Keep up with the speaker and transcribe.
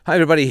Hi,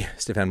 everybody.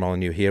 Stefan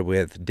Molyneux here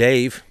with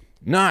Dave,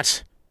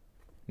 not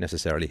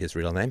necessarily his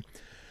real name.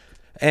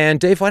 And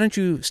Dave, why don't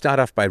you start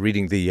off by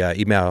reading the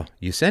email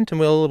you sent, and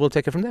we'll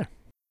take it from there.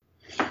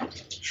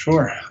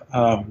 Sure.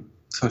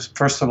 So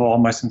first of all,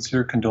 my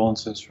sincere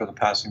condolences for the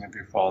passing of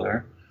your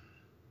father.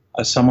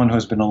 As someone who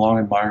has been a long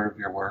admirer of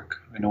your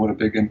work, I know what a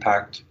big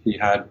impact he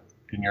had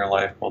in your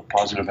life, both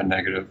positive and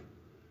negative.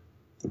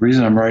 The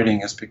reason I'm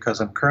writing is because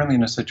I'm currently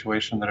in a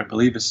situation that I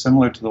believe is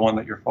similar to the one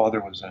that your father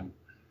was in.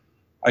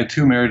 I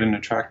too married an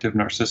attractive,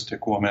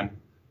 narcissistic woman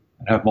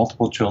and have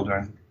multiple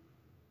children.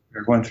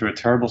 We're going through a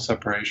terrible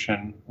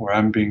separation where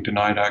I'm being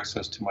denied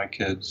access to my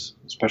kids,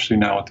 especially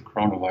now with the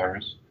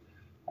coronavirus,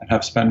 and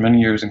have spent many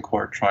years in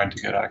court trying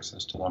to get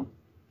access to them.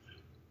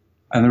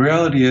 And the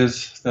reality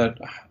is that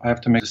I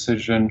have to make a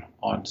decision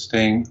on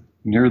staying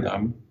near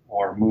them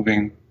or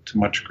moving to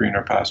much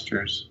greener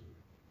pastures.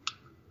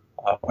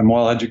 I'm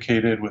well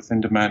educated with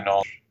in-demand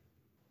knowledge,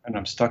 and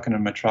I'm stuck in a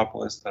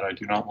metropolis that I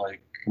do not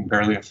like, can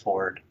barely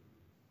afford.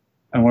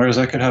 And whereas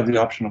I could have the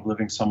option of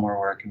living somewhere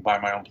where I can buy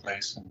my own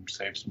place and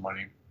save some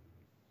money.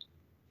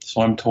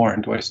 So I'm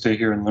torn. Do I stay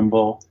here in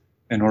limbo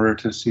in order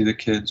to see the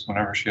kids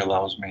whenever she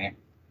allows me,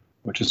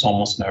 which is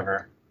almost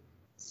never?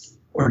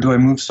 Or do I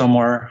move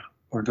somewhere,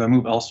 or do I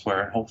move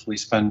elsewhere and hopefully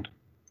spend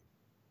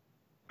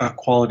a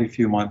quality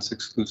few months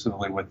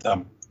exclusively with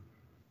them?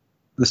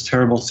 This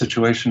terrible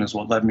situation is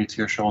what led me to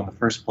your show in the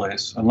first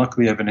place, and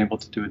luckily I've been able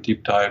to do a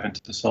deep dive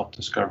into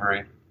self-discovery,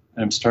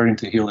 and I'm starting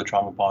to heal the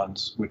trauma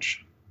bonds,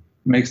 which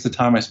makes the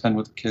time I spend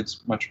with the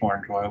kids much more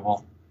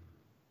enjoyable.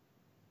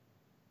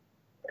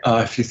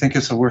 If you think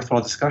it's a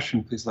worthwhile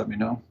discussion, please let me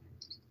know.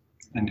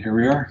 And here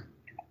we are.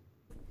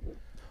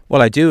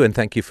 Well, I do, and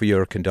thank you for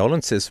your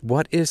condolences.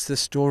 What is the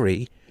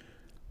story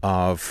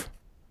of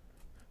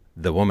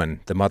the woman,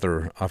 the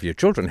mother of your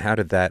children? How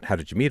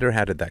did you meet her?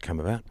 How did that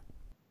come about?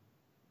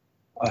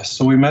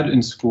 So we met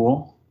in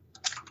school.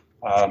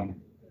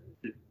 Um,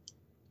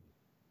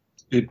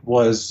 it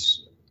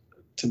was,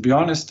 to be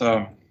honest,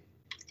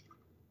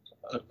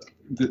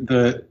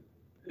 it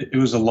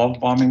was a love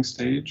bombing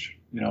stage.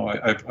 You know,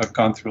 I've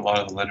gone through a lot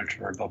of the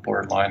literature about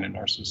borderline and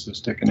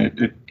narcissistic, and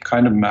it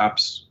kind of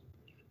maps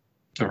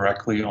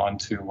directly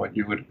onto what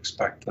you would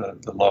expect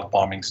the love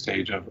bombing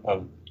stage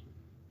of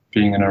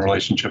being in a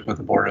relationship with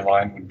a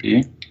borderline would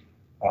be,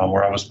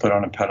 where I was put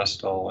on a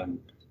pedestal, and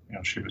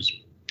she was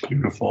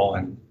beautiful,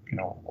 and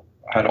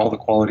had all the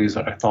qualities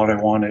that I thought I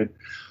wanted,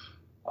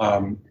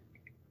 um,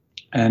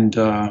 and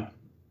and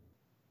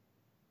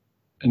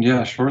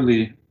yeah,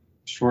 shortly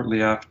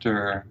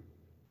after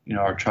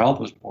our child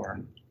was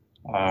born,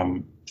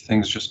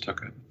 things just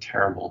took a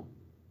terrible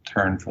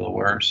turn for the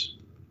worse.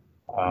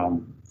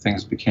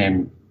 Things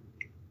became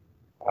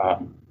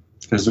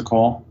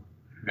physical.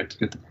 We had to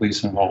get the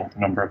police involved a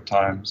number of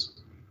times,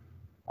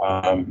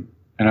 and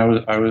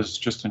I was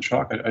just in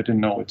shock. I didn't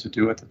know what to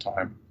do at the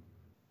time,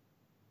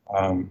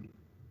 um,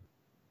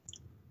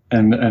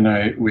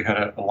 and we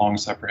had a long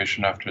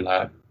separation after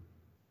that.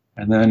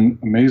 And then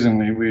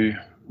amazingly, we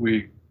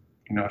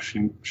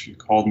she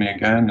called me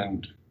again,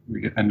 and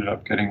we ended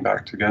up getting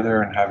back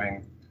together and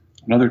having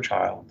another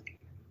child.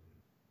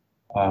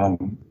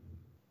 Um,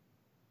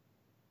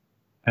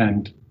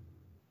 and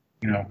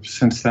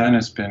since then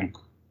it's been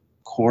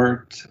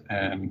court,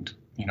 and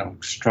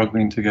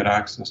struggling to get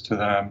access to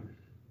them,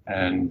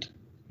 and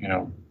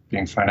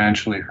being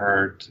financially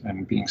hurt,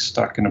 and being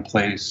stuck in a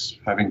place,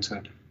 having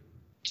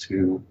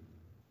to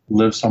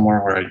live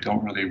somewhere where I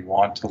don't really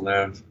want to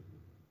live.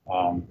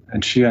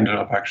 And she ended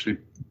up actually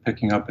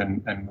picking up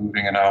and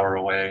moving an hour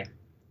away,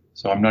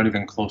 so I'm not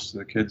even close to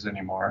the kids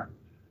anymore.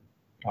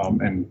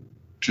 And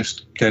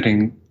just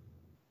getting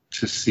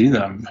to see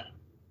them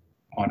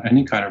on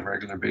any kind of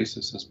regular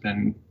basis has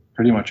been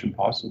pretty much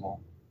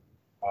impossible.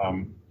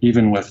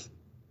 Even with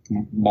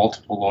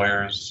multiple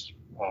lawyers,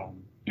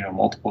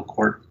 multiple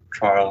court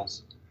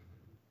trials,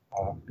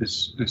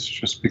 it's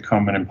just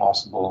become an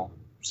impossible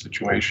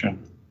situation.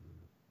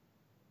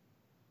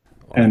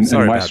 Well, I'm And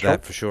sorry my about that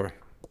struggle, for sure.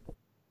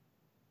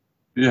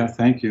 yeah,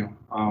 thank you.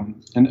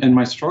 And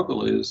my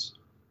struggle is,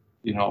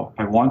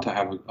 I want to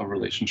have a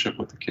relationship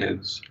with the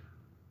kids,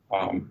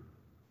 um,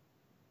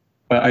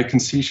 but I can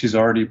see she's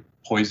already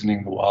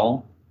poisoning the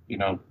well,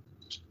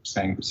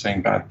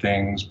 saying bad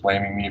things,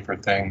 blaming me for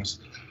things,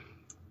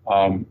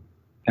 um,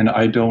 and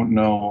I don't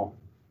know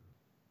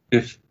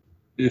if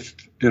if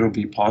it'll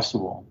be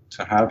possible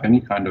to have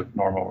any kind of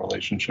normal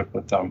relationship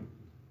with them.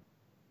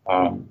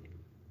 Um,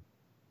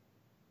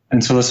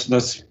 and so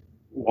that's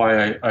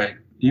why I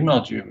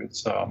emailed you.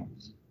 It's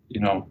you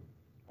know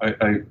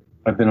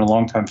I've been a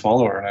long time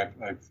follower,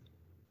 and I've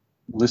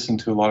listened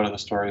to a lot of the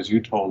stories you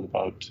told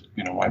about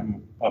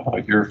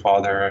about your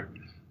father,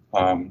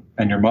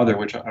 and your mother,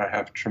 which I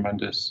have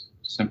tremendous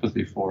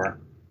sympathy for,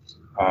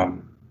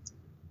 um,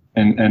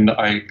 and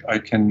I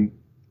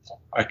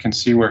can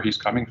see where he's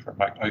coming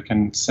from. I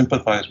can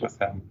sympathize with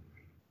him.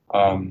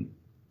 Um,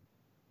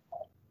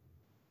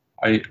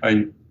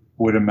 I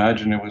would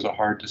imagine it was a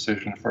hard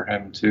decision for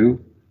him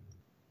too,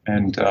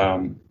 and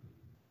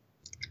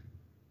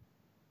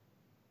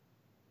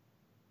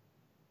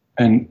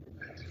And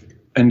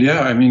and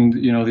yeah, I mean,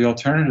 the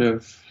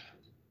alternative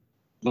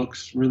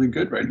looks really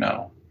good right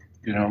now.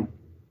 You know,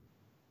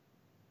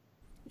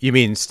 You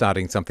mean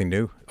starting something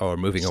new or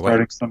moving away?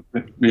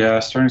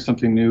 starting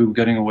something new,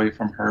 getting away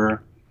from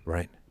her.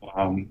 Right.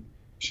 Um,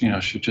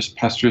 she just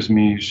pesters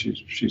me.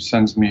 She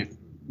sends me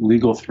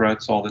legal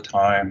threats all the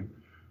time.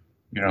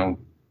 You know,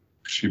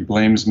 she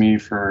blames me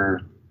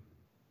for,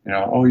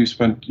 oh, you're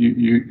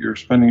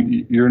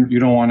spending, you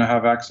don't want to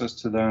have access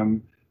to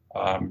them.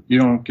 You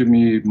don't give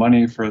me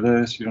money for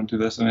this. You don't do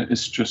this, and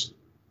it's just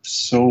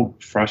so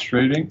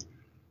frustrating.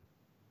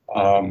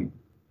 Um,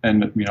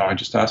 and I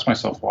just ask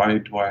myself, why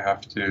do I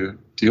have to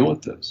deal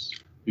with this?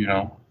 You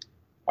know,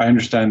 I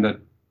understand that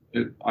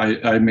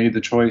I made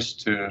the choice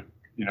to,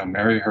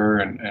 marry her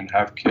and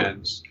have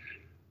kids,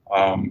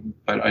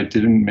 but I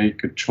didn't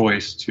make a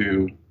choice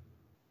to,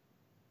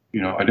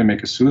 I didn't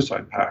make a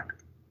suicide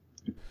pact.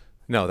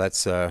 No,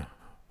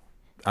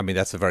 I mean,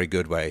 that's a very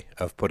good way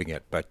of putting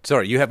it. But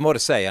sorry, you have more to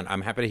say, and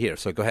I'm happy to hear.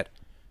 So go ahead.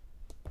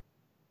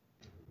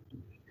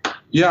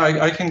 Yeah,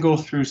 I can go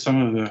through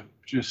some of the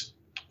just,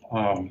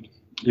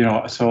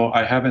 so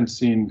I haven't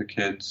seen the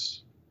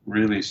kids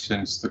really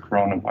since the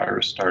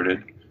coronavirus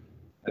started.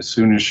 As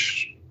soon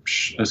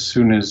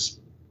as,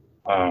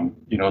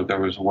 there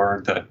was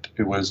word that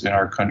it was in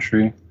our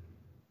country,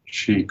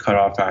 she cut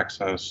off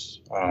access.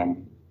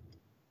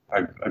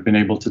 I've been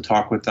able to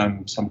talk with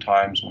them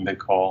sometimes when they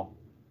call,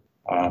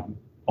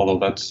 although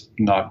that's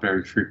not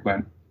very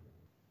frequent.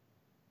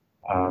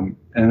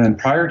 And then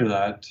prior to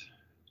that,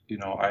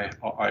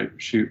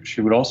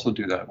 she would also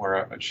do that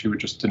where she would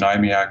just deny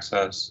me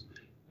access,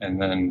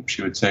 and then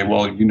she would say,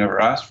 "Well, you never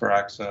asked for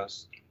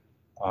access."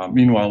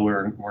 Meanwhile,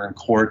 we're in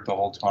court the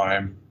whole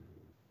time,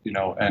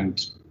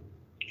 and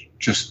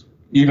just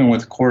even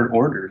with court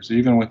orders,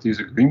 even with these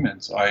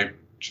agreements, I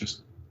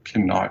just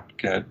cannot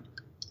get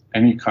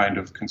any kind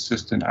of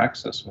consistent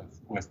access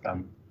with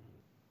them.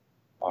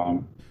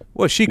 Um,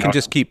 Well, she you can know,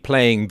 just keep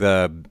playing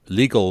the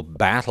legal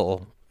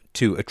battle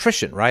to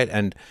attrition, right?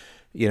 And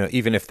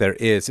even if there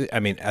is, I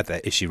mean,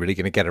 is she really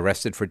going to get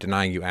arrested for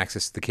denying you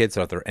access to the kids?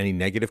 Are there any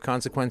negative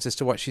consequences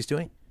to what she's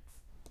doing?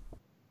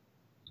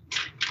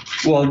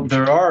 well,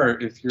 there are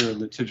if you're a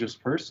litigious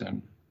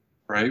person,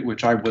 right?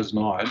 Which I was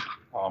not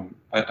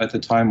at the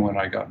time when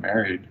I got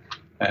married,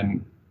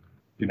 and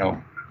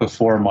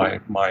before my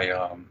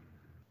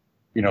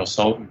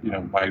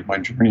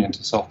journey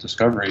into self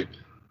discovery.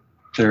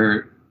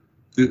 There,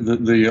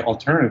 the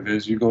alternative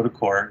is you go to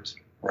court,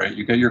 right?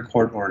 You get your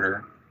court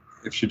order.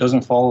 If she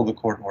doesn't follow the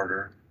court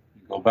order,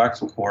 you go back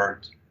to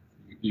court.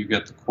 You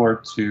get the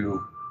court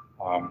to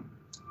um,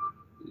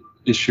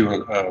 issue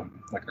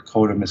like a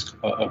code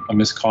of a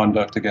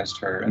misconduct against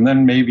her, and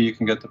then maybe you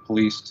can get the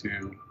police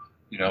to,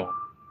 you know,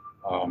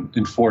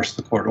 enforce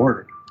the court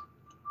order,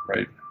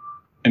 right?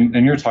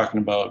 And you're talking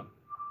about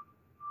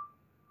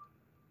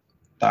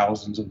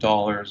thousands of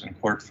dollars in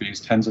court fees,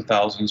 tens of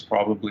thousands,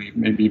 probably,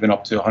 maybe even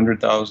up to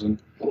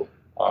 100,000.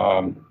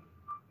 Um,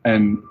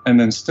 and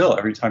then still,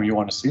 every time you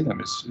want to see them,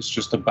 it's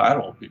just a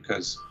battle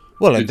because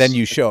Well, and then it's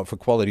you show up for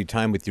quality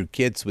time with your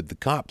kids with the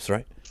cops,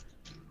 right?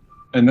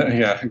 and then,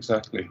 yeah,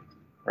 exactly,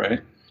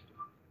 right.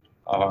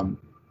 Um,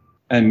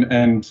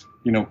 and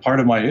part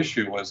of my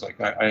issue was like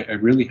I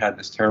really had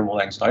this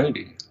terrible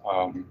anxiety,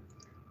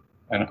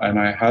 and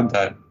I had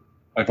that.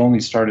 I've only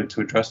started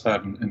to address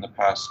that in the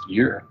past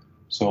year.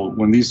 So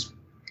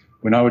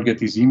when I would get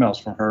these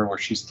emails from her where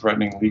she's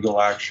threatening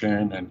legal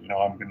action, and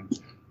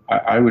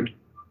I would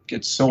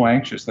get so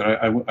anxious that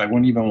I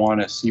wouldn't even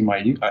want to see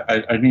I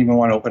didn't even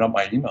want to open up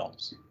my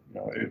emails.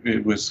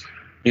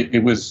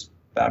 It was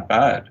that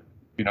bad,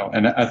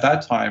 And at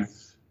that time,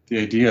 the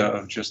idea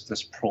of just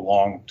this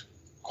prolonged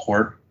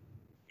court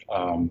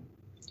um,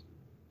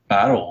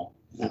 battle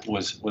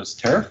was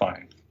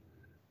terrifying.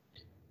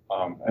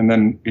 And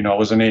then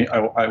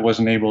I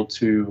wasn't able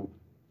to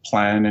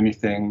plan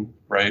anything,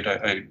 right?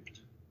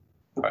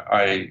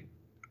 I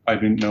I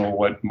didn't know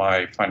what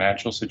my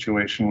financial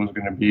situation was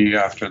going to be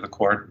after the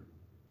court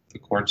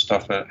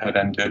stuff had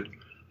ended.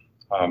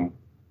 Um,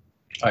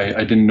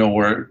 I didn't know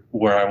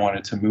where I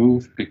wanted to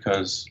move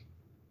because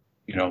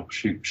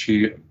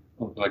she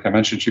like I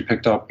mentioned, she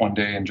picked up one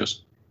day and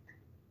just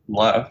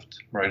left.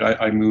 Right,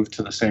 I moved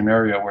to the same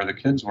area where the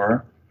kids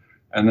were,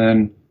 and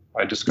then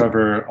I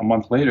discover a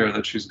month later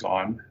that she's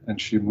gone and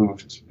she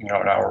moved an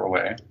hour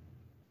away.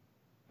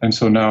 And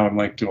so now I'm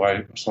like,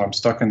 so I'm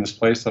stuck in this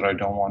place that I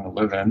don't want to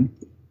live in.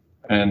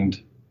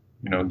 And,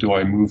 do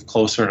I move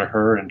closer to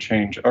her and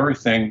change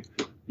everything,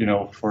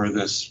 for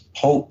this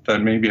hope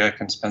that maybe I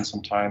can spend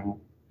some time,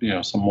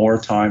 some more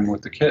time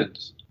with the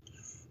kids.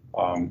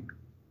 Um,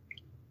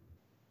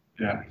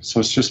 yeah. So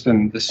it's just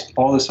been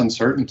all this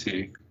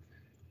uncertainty,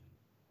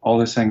 all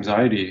this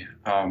anxiety.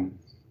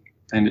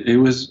 And it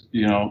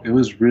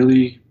was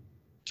really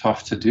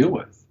tough to deal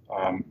with.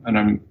 And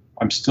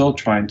I'm still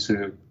trying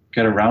to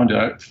get around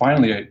it.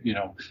 Finally,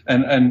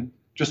 and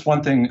just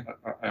one thing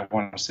I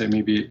want to say,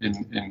 maybe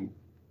in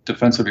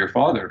defense of your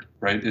father,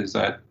 right, is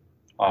that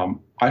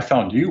I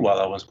found you while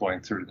I was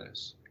going through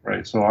this,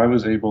 right? So I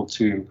was able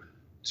to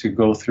to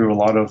go through a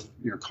lot of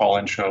your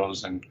call-in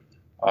shows and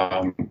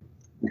um,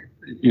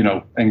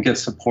 and get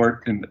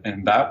support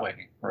in that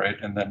way, right?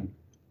 And then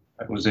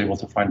I was able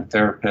to find a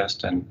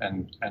therapist and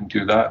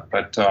do that.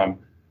 But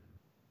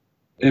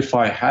if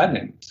I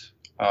hadn't,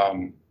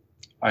 um,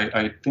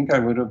 I think I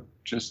would have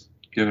just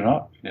given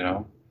up.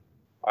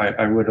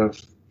 I would have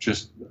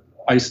just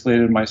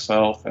isolated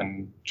myself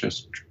and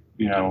just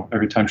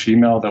every time she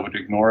emailed, I would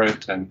ignore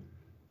it and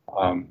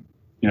um,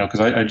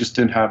 because I just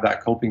didn't have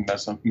that coping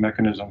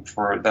mechanism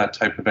for that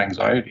type of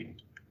anxiety.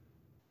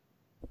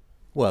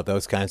 Well,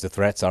 those kinds of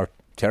threats are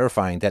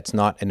terrifying. That's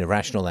not an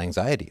irrational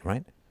anxiety,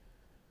 right?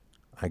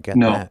 I get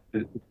No, that.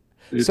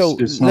 it's So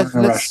it's not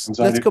an irrational let's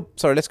anxiety. go.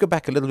 Sorry, let's go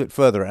back a little bit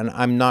further. And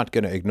I'm not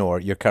going to ignore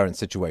your current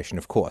situation,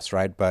 of course,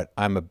 right? But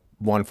I'm a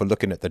one for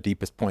looking at the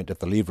deepest point of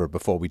the lever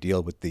before we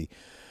deal with the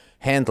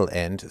handle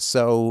end.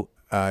 So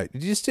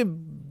just to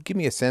give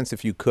me a sense,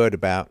 if you could,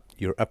 about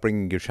your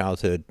upbringing, your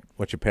childhood,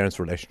 what your parents'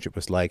 relationship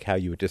was like, how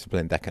you were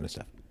disciplined, that kind of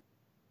stuff.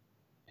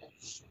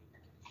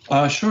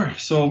 Sure.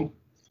 So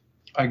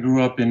I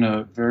grew up in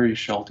a very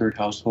sheltered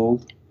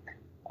household.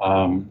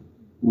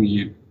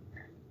 We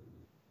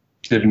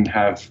didn't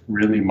have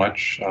really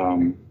much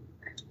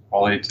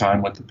quality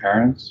time with the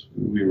parents.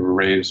 We were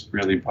raised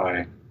really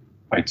by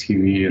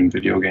TV and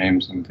video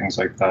games and things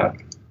like that.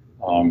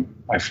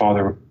 My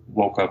father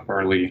woke up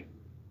early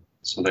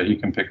so that he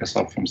can pick us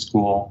up from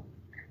school.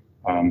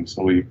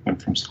 So we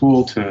went from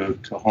school to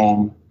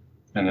home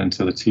and then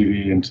to the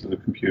TV and to the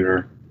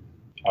computer.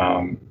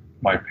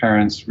 My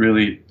parents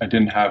really, I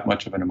didn't have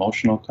much of an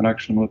emotional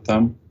connection with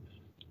them.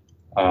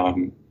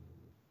 Um,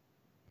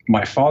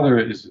 my father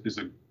is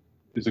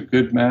a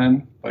good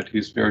man, but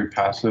he's very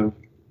passive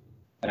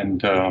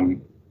and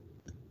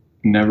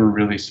never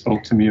really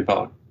spoke to me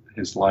about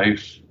his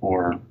life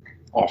or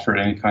offered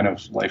any kind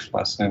of life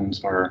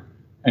lessons or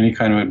any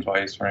kind of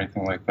advice or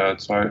anything like that.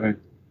 So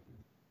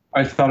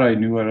I thought I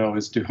knew what I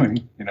was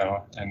doing,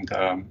 and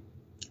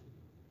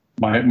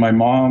my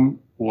mom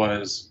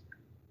was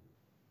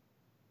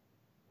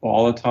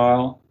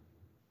volatile.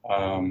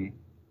 Um,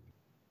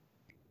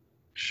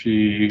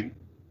 she,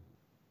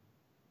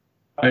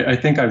 I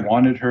think I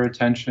wanted her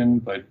attention,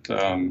 but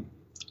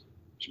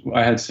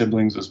I had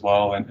siblings as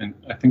well, and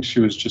I think she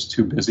was just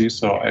too busy.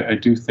 So I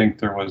do think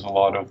there was a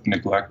lot of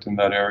neglect in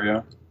that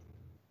area.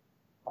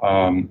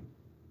 Um,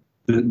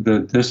 the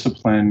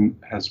discipline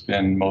has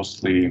been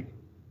mostly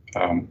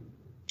um,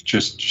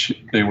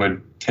 they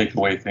would take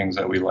away things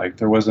that we liked.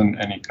 There wasn't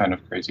any kind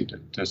of crazy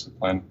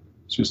discipline.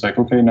 It's just like,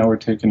 okay, now we're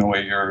taking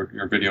away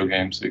your video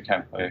games so you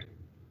can't play,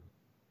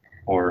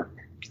 or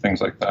things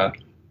like that.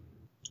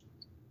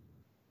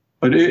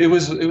 But it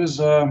was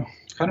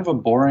kind of a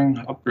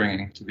boring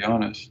upbringing, to be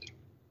honest.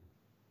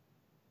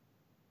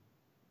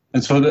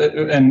 And so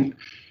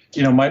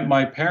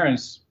my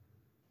parents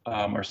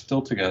are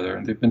still together,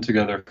 and they've been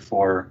together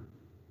for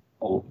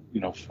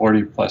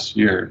 40 plus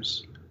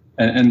years,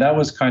 and that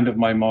was kind of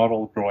my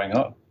model growing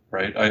up,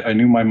 right? I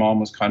knew my mom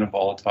was kind of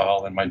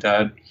volatile, and my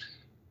dad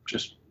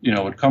just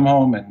would come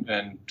home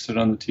and sit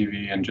on the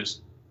TV and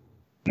just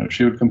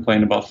she would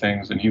complain about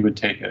things, and he would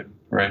take it,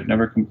 right?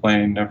 Never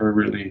complain, never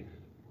really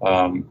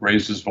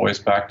raised his voice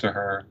back to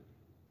her.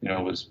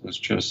 Was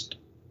just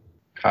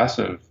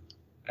passive,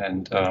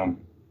 and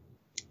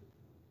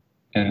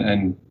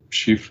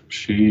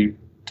she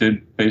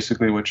did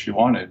basically what she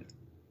wanted.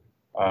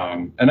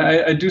 And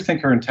I do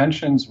think her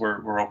intentions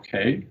were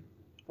okay,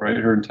 right?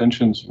 Her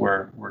intentions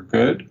were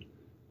good.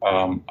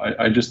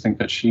 I just think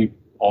that she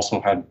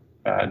also had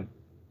bad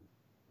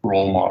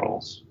role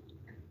models.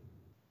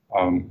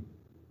 Um,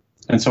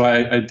 and so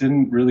I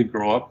didn't really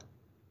grow up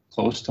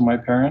close to my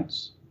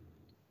parents.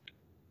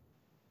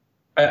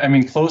 I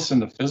mean, close in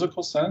the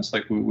physical sense,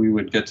 like we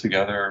would get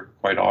together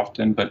quite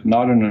often, but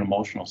not in an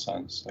emotional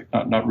sense, like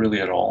not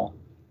really at all.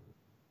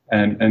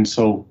 And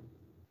so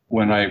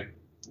when I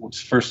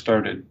first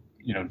started,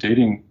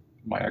 dating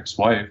my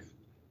ex-wife,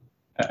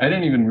 I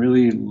didn't even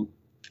really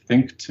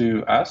think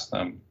to ask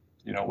them,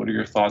 what are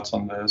your thoughts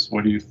on this?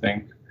 What do you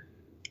think?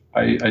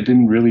 I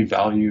didn't really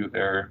value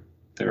their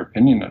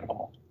opinion at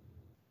all.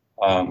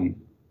 Um,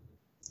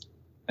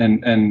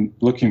 and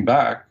looking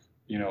back,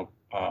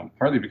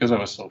 partly because I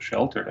was so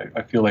sheltered,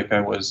 I feel like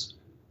I was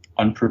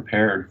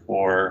unprepared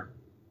for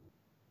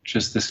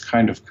just this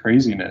kind of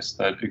craziness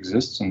that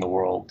exists in the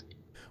world.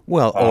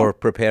 Well, Um, or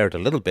prepared a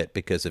little bit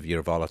because of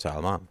your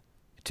volatile mom.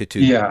 To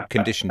yeah,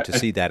 condition to I,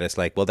 see that as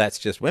like, well, that's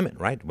just women,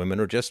 right? Women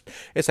are just,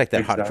 it's like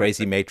that hot,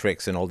 crazy exactly.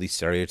 matrix and all these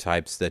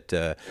stereotypes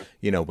that,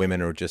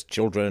 women are just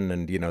children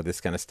and, this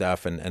kind of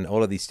stuff. And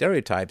all of these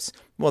stereotypes,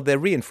 well, they're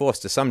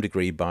reinforced to some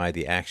degree by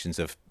the actions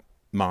of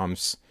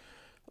moms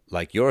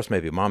like yours,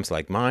 maybe moms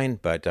like mine.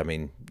 But I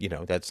mean,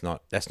 that's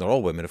not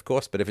all women, of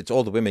course. But if it's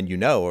all the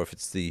women or if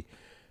it's the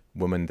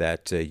woman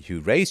that who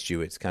raised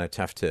you, it's kind of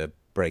tough to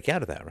break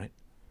out of that, right?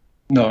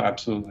 No,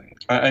 absolutely.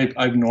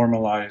 I've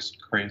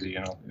normalized crazy,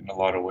 in a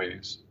lot of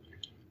ways.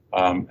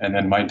 And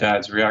then my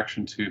dad's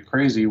reaction to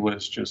crazy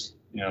was just,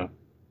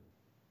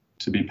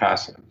 to be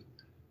passive.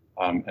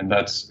 And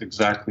that's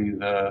exactly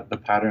the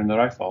pattern that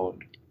I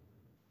followed.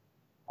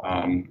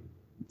 Um,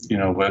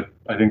 but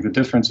I think the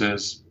difference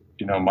is,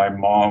 my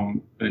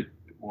mom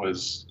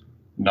was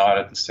not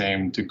at the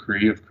same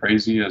degree of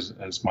crazy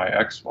as my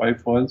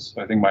ex-wife was.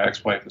 I think my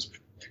ex-wife is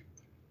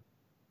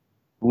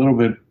a little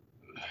bit,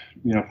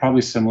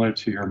 probably similar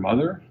to your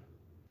mother.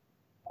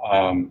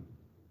 Um,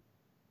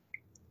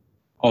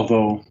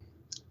 although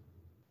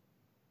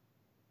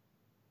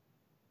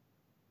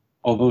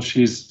although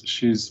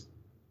she's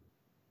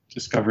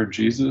discovered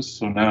Jesus,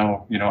 so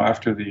now,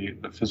 after the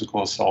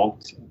physical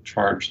assault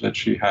charge that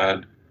she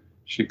had,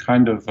 she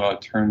kind of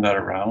turned that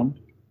around.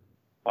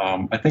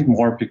 I think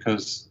more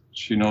because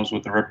she knows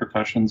what the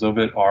repercussions of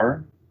it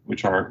are,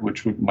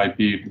 might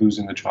be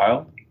losing the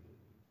child.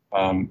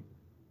 Um,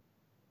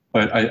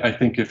 but I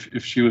think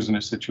if she was in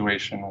a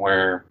situation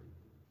where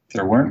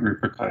there weren't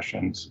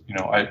repercussions,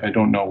 I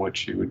don't know what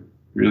she would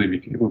really be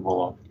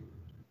capable of.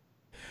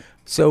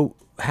 So,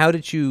 how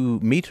did you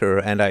meet her?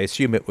 And I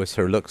assume it was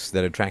her looks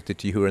that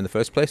attracted you in the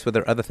first place. Were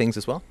there other things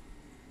as well?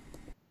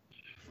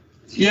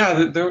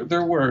 Yeah,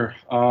 there were.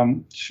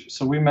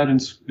 So we met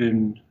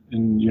in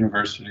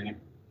university,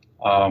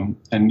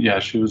 and yeah,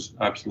 she was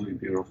absolutely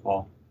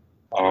beautiful.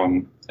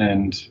 And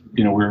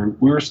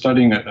we were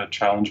studying a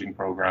challenging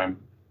program,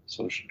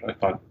 so I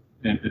thought,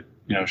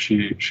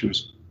 she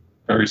was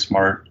very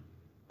smart.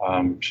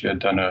 She had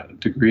done a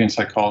degree in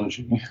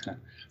psychology,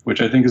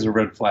 which I think is a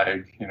red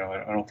flag. I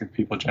don't think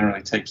people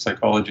generally take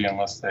psychology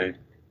unless they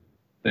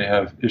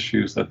have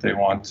issues that they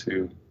want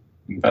to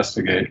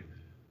investigate.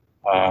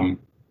 Um,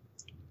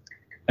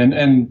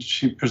 and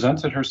she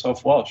presented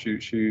herself well.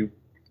 She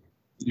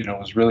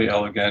was really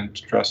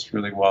elegant, dressed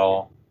really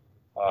well,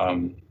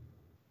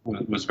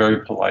 was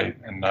very polite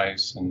and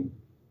nice, and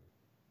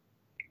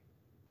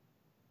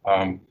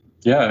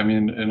yeah, I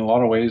mean, in a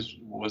lot of ways,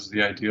 was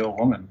the ideal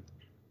woman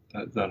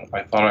that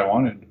I thought I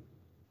wanted.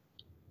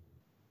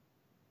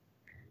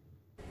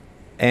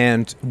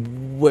 And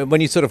when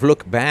you sort of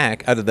look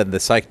back, other than the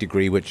psych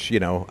degree, which,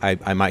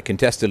 I might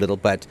contest a little,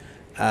 but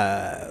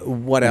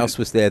what else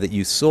was there that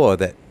you saw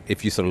that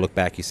if you sort of look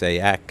back, you say,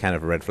 kind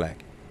of a red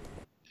flag?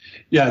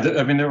 Yeah,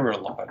 I mean, there were a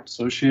lot.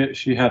 So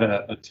she had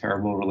a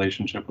terrible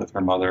relationship with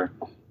her mother.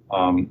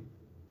 Um,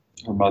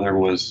 Her mother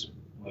was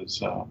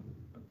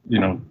you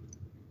know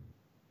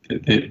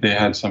they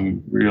had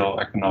some real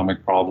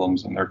economic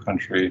problems in their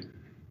country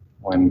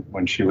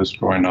when she was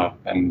growing up,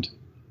 and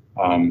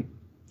um,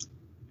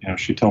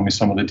 she told me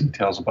some of the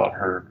details about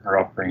her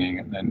upbringing,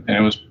 and it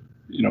was,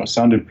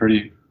 sounded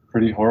pretty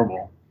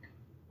horrible.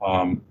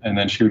 And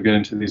then she would get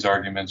into these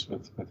arguments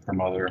with her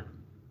mother,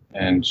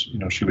 and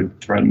she would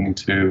threaten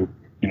to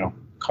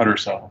cut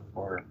herself,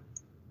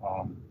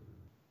 um,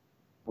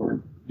 or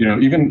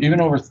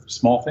even over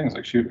small things,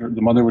 like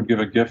the mother would give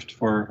a gift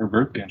for her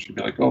birthday, and she'd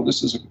be like, "Oh,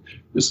 this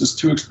is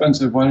too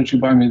expensive. Why did you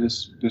buy me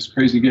this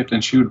crazy gift?"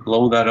 And she would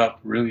blow that up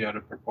really out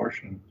of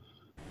proportion.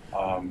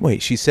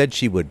 Wait, she said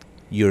she would,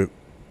 your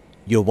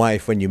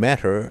wife, when you met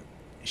her,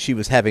 she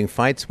was having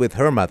fights with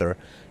her mother,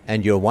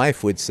 and your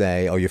wife would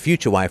say, or your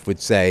future wife would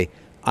say,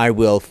 I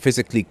will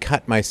physically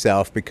cut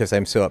myself because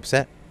I'm so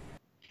upset.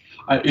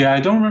 Yeah, I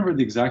don't remember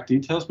the exact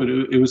details, but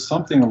it was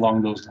something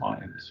along those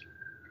lines.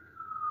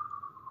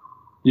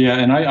 Yeah,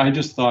 and I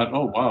just thought,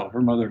 oh wow,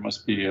 her mother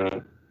must be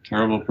a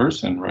terrible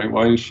person, right?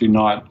 Why is she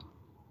not?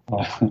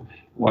 Uh,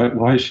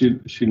 why is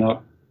she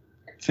not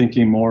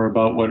thinking more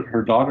about what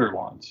her daughter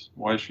wants?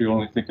 Why is she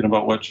only thinking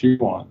about what she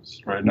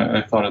wants, right? And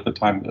I thought at the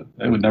time that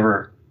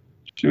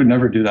she would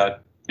never do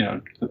that.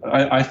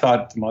 I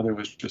thought the mother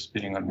was just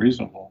being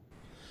unreasonable.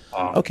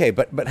 Um, Okay,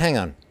 but hang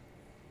on.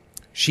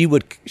 She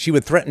would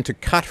threaten to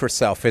cut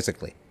herself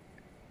physically.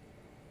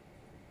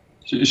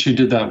 she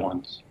did that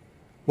once.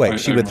 Wait,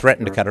 she I would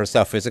threaten to remember. cut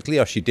herself physically,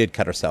 or she did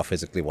cut herself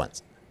physically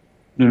once?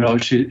 No,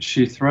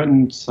 she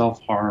threatened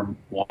self harm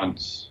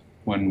once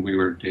when we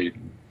were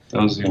dating.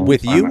 That was the only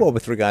With time. you, or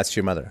with regards to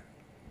your mother?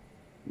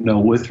 No,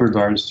 with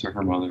regards to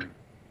her mother.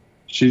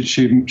 She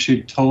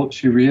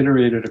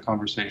reiterated a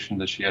conversation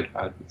that she had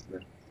had with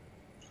her.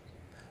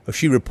 Or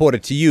she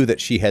reported to you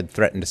that she had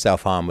threatened to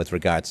self harm with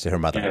regards to her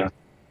mother? Yeah,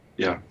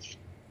 yeah.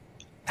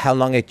 How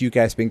long had you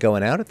guys been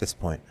going out at this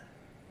point?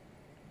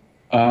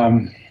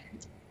 Um,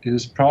 it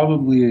was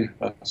probably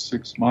about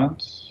 6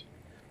 months.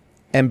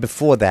 And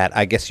before that,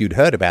 I guess you'd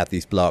heard about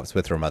these blow-ups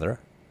with her mother.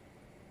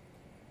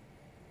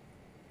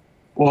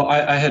 Well,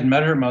 I had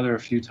met her mother a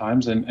few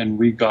times, and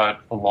we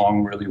got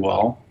along really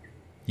well.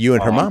 You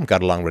and her Um, mom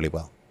got along really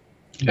well.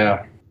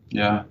 yeah,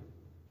 yeah.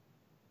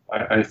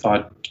 I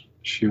thought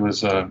she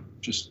was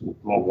just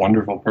a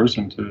wonderful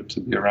person to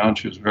be around.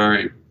 She was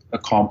very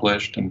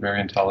accomplished and very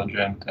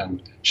intelligent,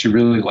 and she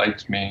really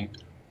liked me.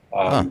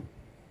 Huh. Um,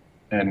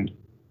 and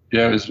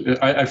yeah, it was.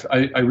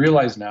 I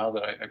realize now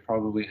that I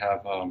probably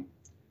have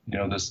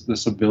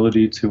this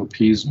ability to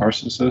appease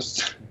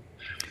narcissists.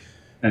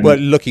 Well,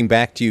 And looking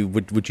back to you,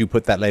 would you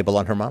put that label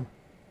on her mom?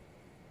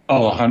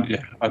 oh,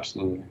 yeah,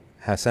 absolutely.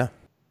 How so?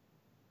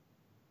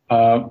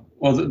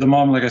 Well, the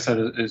mom, like I said,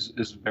 is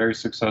very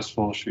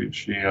successful. She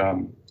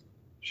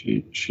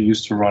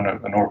used to run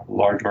a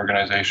large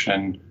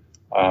organization.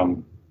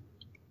 Um,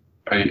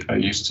 I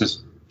used to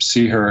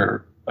see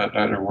her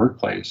at her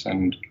workplace,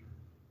 and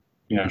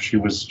she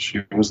was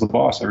the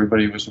boss.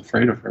 Everybody was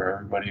afraid of her.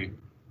 Everybody,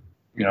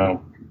 you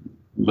know,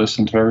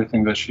 listened to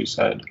everything that she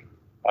said.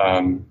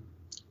 Um,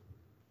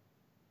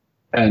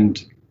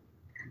 and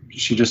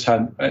she just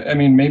had, I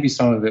mean, maybe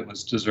some of it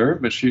was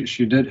deserved, but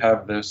she did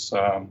have this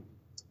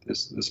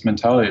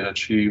mentality that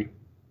she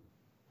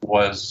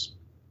was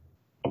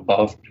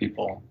above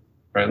people,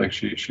 right? Like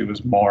she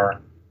was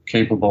more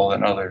capable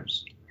than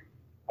others.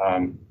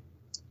 Um,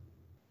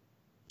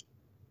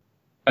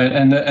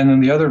 and then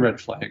the other red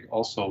flag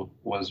also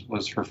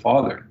was her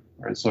father,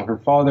 right? So her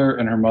father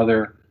and her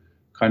mother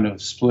kind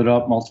of split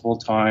up multiple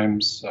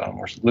times,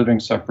 were living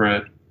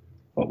separate,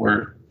 but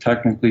were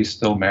technically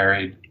still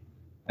married.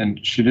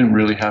 And she didn't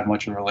really have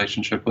much of a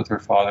relationship with her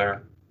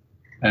father.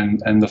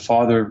 And the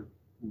father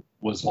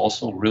was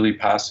also really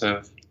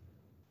passive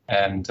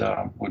and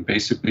would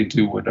basically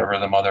do whatever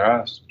the mother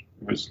asked.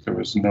 There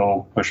was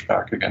no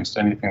pushback against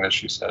anything that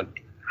she said,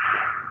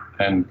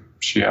 and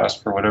she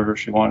asked for whatever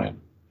she wanted.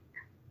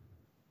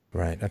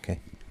 Right. Okay.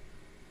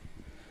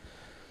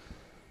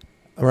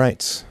 All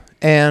right.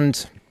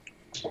 And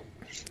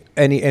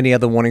any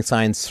other warning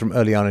signs from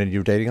early on in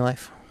your dating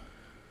life?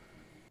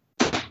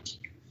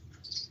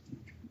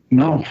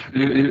 No,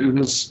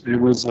 it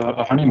was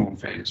a honeymoon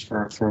phase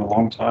for a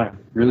long time,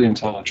 really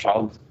until a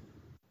child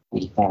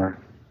was born.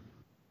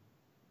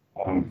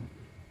 Um,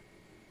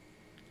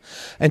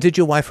 And did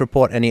your wife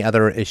report any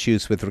other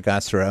issues with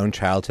regards to her own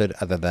childhood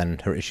other than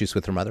her issues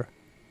with her mother?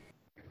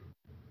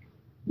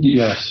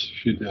 yes,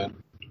 she did.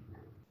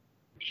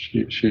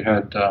 She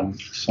had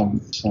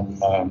some.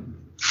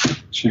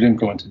 She didn't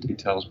go into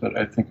details, but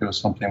I think it was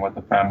something with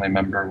a family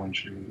member when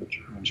she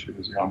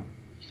was young.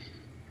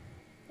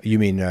 You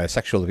mean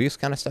sexual abuse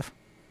kind of stuff?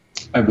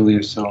 I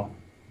believe so.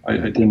 I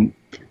didn't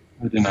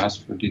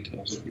ask for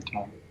details at the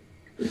time.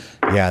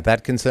 Yeah,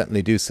 that can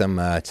certainly do some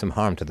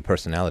harm to the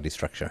personality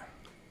structure.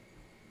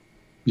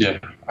 Yeah,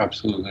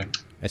 absolutely.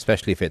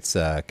 Especially if it's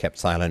kept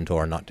silent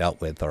or not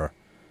dealt with, or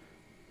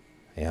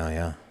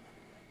yeah.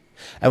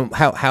 And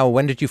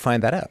when did you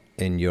find that out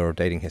in your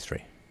dating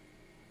history?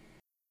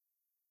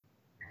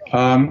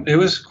 It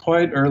was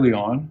quite early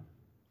on,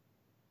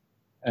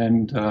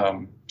 and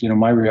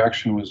my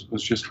reaction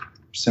was just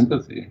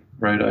sympathy,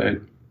 right?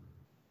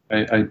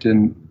 I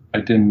didn't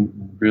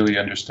really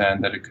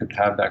understand that it could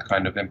have that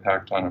kind of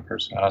impact on a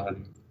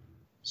personality.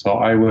 So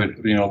I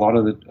would, a lot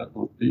of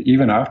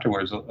even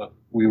afterwards,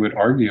 we would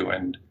argue,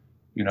 and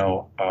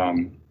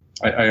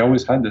I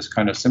always had this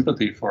kind of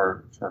sympathy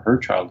for her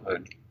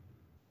childhood,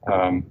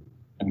 um,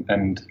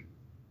 and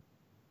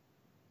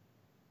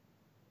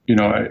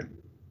I.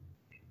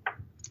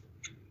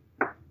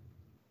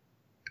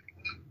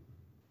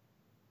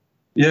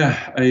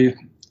 Yeah,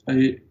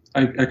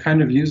 I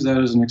kind of use that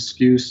as an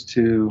excuse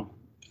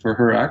for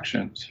her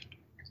actions.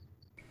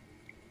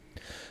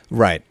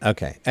 Right.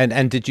 Okay.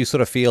 And did you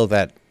sort of feel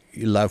that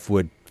love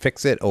would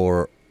fix it,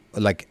 or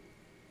like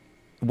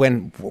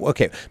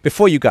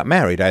before you got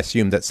married, I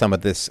assumed that some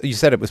of this, you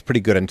said it was pretty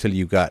good until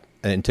you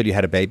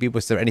had a baby.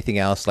 Was there anything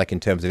else, like in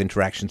terms of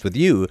interactions with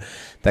you,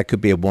 that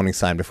could be a warning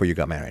sign before you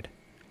got married?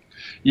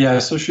 Yeah,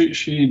 so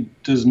she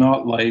does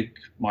not like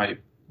my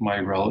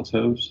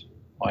relatives,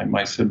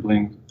 my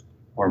siblings,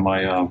 or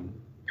my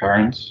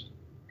parents.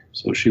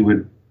 So she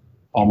would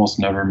almost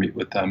never meet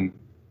with them,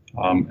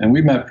 and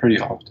we met pretty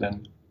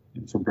often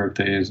for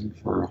birthdays and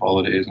for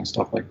holidays and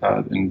stuff like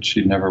that. And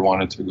she never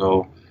wanted to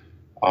go.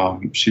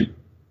 She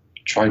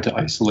tried to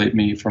isolate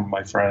me from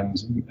my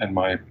friends and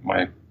my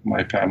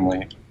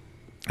family.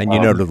 And you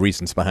know the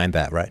reasons behind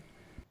that, right?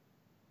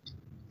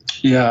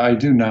 Yeah, I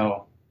do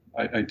now.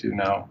 I do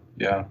now.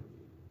 Yeah.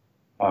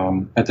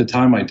 At the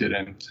time, I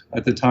didn't.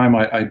 At the time,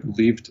 I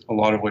believed a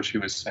lot of what she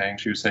was saying.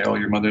 She would say, "Oh,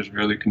 your mother's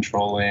really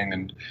controlling,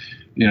 and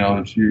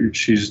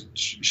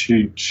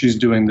she's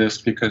doing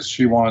this because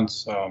she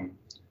wants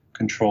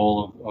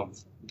control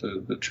of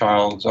the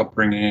child's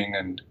upbringing,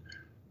 and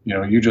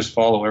you just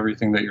follow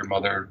everything that your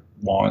mother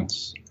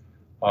wants."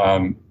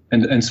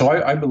 And so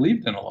I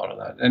believed in a lot of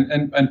that,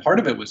 and part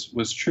of it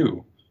was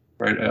true,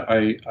 right?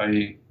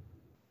 I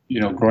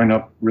growing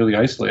up really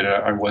isolated,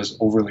 I was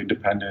overly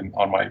dependent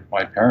on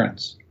my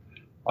parents.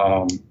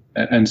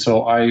 And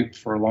so I,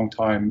 for a long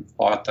time,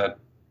 thought that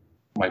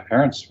my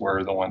parents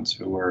were the ones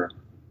who were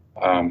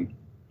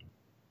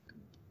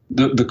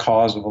the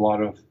cause of a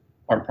lot of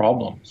our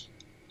problems.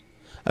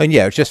 And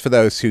yeah, just for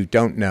those who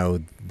don't know,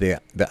 the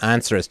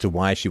answer as to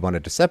why she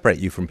wanted to separate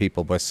you from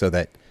people was so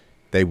that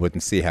they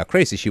wouldn't see how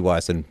crazy she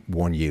was and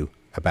warn you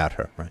about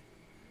her, right?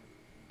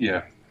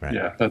 Yeah, Right.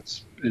 yeah,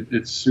 it's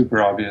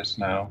super obvious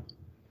now.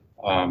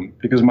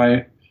 Because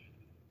my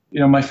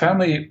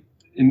family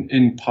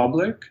in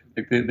public,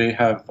 like they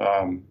have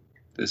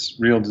this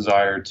real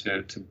desire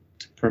to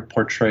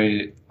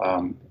portray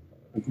a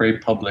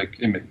great public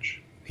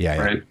image, Yeah.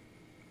 right?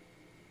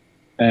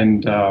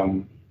 And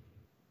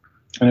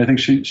I think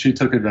she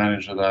took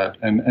advantage of that,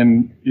 and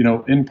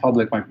in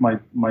public,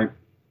 my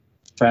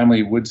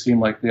family would seem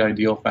like the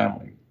ideal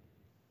family,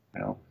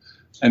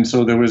 and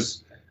so there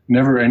was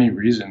never any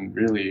reason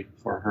really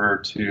for her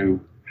to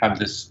have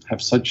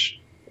such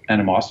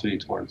animosity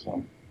towards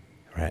them.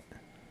 Right.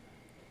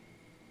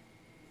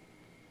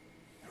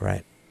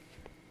 Right.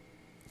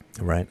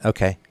 Right.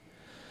 Okay.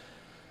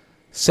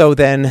 So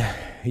then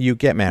you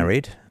get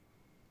married,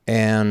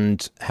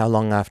 and how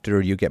long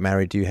after you get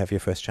married do you have your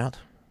first child?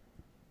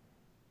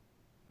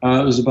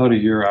 It was about a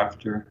year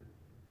after,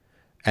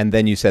 And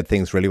then you said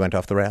things really went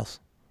off the rails.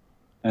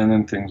 and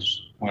then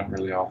things went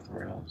really off the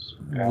rails.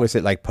 Yeah. Was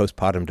it like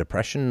postpartum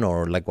depression,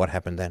 or like what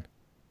happened then?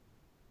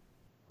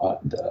 Uh,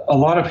 a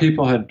lot of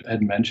people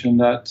had mentioned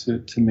that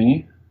to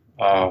me,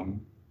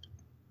 um,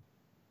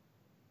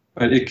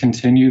 but it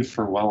continued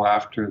for well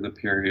after the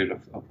period of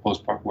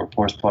postpartum, where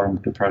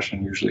postpartum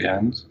depression usually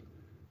ends.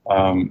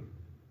 Um,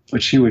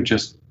 but she would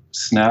just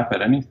snap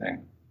at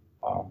anything.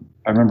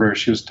 I remember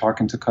she was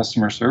talking to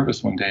customer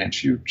service one day, and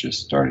she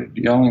just started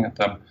yelling at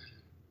them,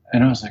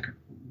 and I was like,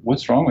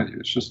 "What's wrong with you?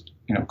 It's just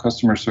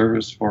customer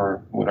service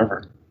for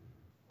whatever."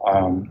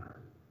 Um,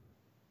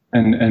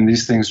 and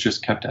these things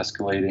just kept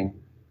escalating,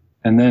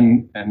 and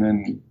then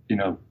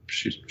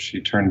she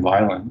turned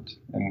violent,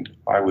 and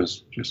I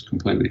was just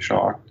completely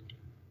shocked.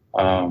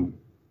 Um,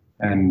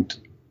 and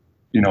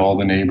all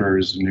the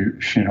neighbors knew,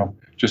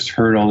 just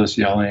heard all this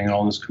yelling and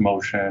all this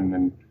commotion,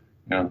 and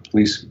the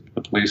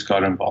police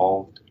got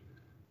involved.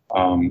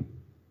 Um,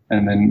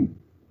 and then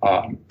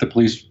the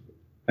police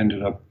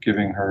ended up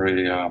giving her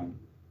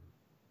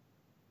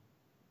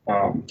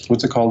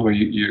what's it called, where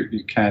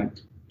you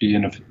can't be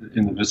in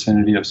the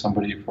vicinity of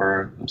somebody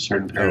for a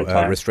certain Oh, period of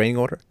time. restraining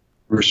order?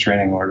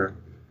 Restraining order.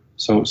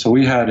 So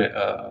we had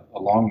a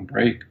long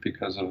break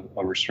because of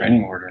a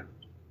restraining order.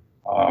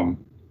 And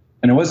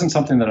it wasn't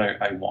something that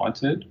I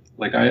wanted.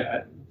 Like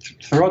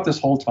throughout this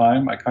whole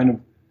time, I kind of,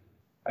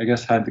 I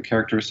guess, had the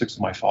characteristics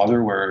of my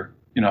father, where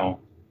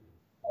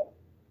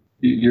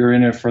you're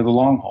in it for the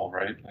long haul,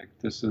 right? Like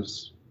this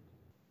is,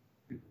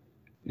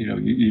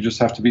 you just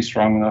have to be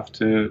strong enough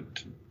to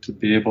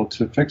be able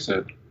to fix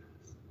it.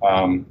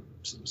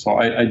 So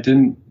I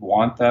didn't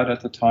want that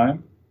at the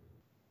time,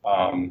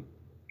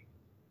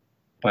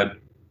 but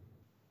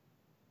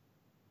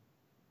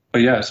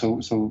yeah.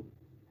 So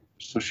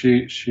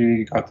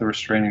she got the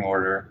restraining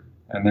order,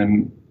 and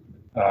then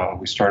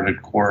we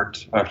started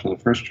court after the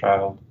first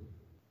child,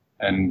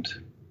 and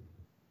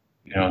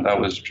that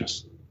was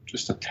just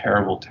a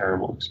terrible,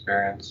 terrible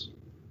experience.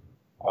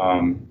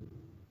 Um,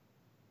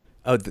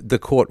 Oh, the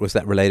court, was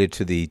that related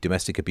to the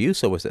domestic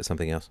abuse, or was that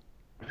something else?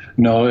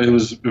 no, it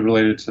was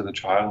related to the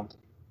child.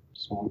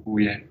 So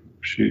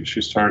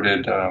she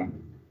started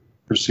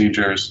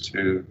procedures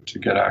to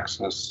get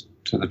access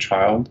to the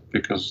child,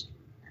 because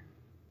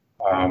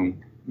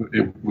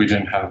we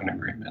didn't have an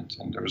agreement,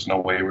 and there was no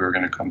way we were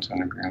going to come to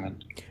an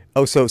agreement.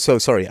 Oh, so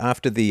sorry.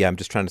 After the, I'm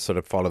just trying to sort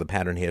of follow the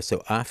pattern here.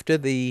 So after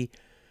the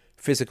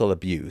physical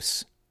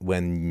abuse,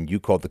 when you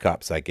called the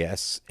cops, I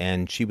guess,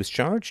 and she was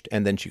charged,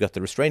 and then she got the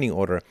restraining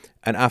order,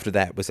 and after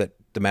that, was that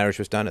the marriage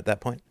was done at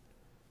that point?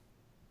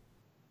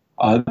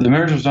 The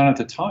marriage was done at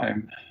the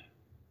time.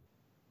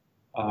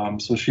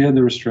 So she had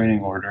the restraining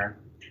order.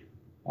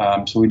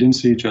 So we didn't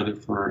see each other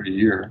for a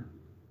year,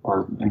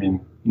 or I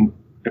mean,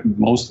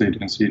 mostly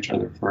didn't see each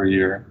other for a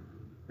year,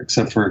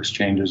 except for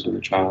exchanges of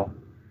the child.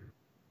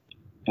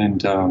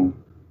 And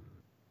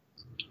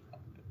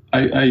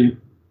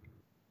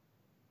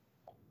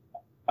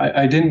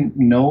I didn't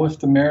know if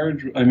the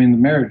marriage. I mean, the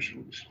marriage,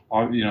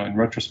 in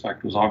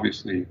retrospect, was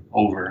obviously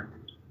over.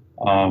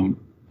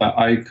 But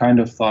I kind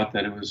of thought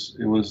that it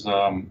was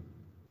a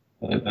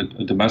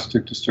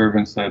domestic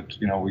disturbance that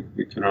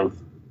we could have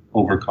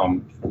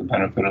overcome for the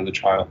benefit of the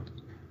child.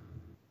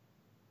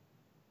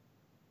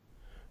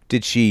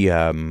 Did she,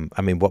 I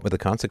mean, what were the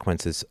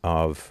consequences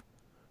of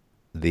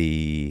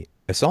the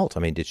assault? I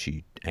mean, did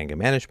she anger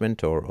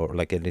management, or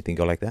like anything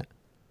go like that?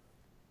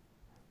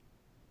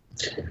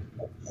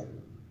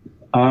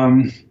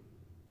 Um,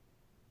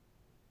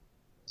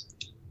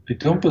 I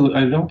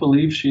don't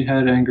believe she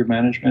had anger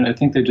management. I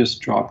think they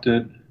just dropped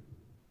it,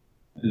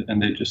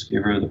 and they just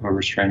gave her a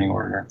restraining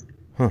order.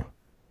 Huh.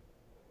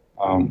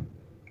 Um,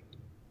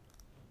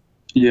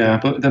 yeah,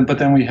 but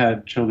then we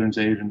had Children's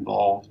Aid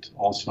involved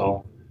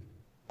also,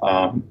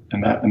 and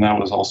that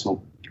was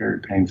also very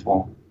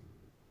painful.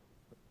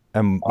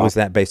 Uh, Was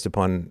that based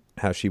upon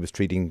how she was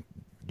treating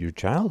your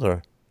child,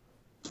 or?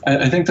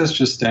 I think that's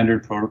just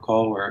standard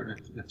protocol, where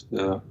if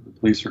the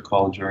police are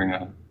called during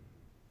a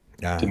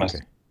Ah, okay.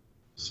 domestic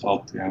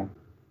assault, and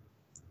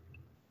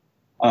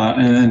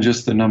then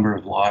just the number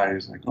of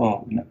lies, like,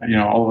 oh,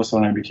 all of a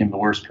sudden I became the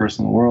worst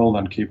person in the world,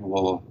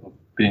 incapable of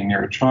being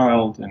near a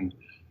child, and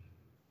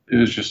it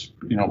was just,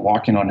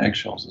 walking on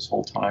eggshells this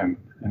whole time.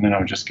 And then I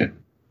would just get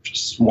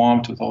just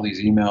swamped with all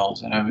these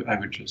emails, and I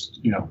would just,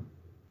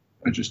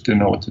 I just didn't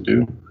know what to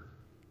do.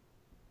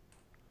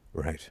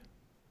 Right.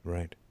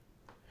 Right.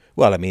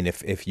 Well, I mean,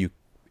 if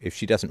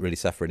she doesn't really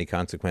suffer any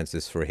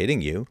consequences for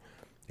hitting you,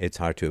 it's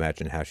hard to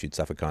imagine how she'd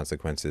suffer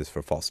consequences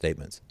for false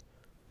statements.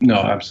 No,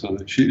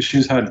 absolutely.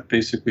 She's had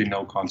basically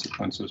no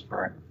consequences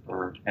for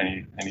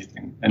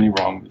anything, any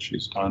wrong that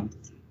she's done.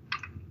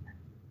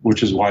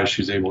 which is why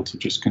she's able to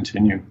just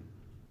continue.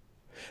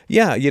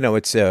 Yeah,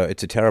 it's a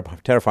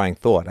terrifying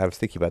thought. I was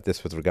thinking about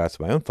this with regards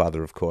to my own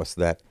father, of course,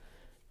 that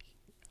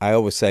I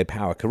always say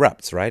power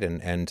corrupts, right?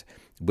 And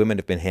women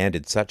have been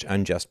handed such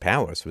unjust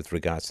powers with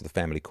regards to the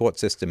family court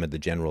system and the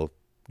general,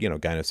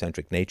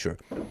 gynocentric nature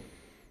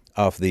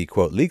of the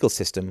quote legal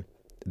system,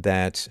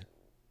 that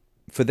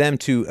for them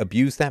to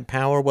abuse that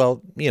power,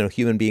 well,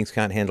 human beings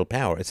can't handle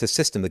power. It's a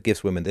system that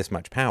gives women this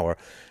much power,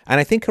 and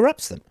I think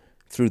corrupts them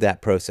through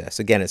that process.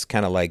 Again, it's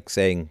kind of like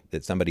saying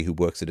that somebody who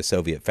works at a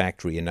Soviet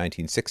factory in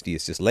 1960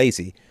 is just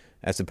lazy,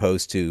 as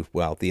opposed to,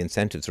 well, the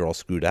incentives are all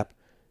screwed up,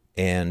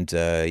 and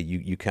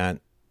you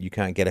can't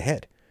get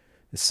ahead.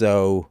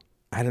 So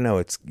I don't know.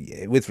 It's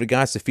with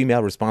regards to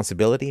female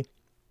responsibility.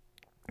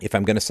 If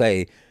I'm going to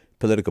say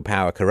political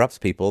power corrupts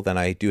people, then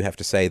I do have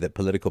to say that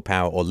political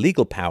power or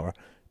legal power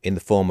in the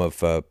form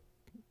of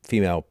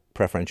female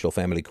preferential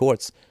family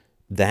courts,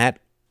 that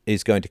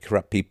is going to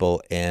corrupt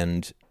people,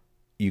 and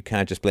you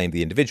can't just blame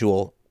the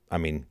individual. I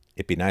mean,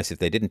 it'd be nice if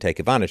they didn't take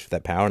advantage of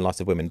that power, and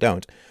lots of women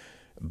don't.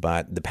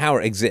 But the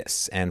power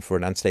exists, and for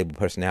an unstable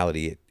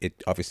personality,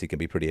 it obviously can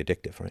be pretty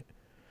addictive, right?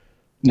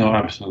 No,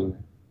 absolutely.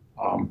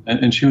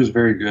 And she was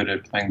very good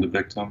at playing the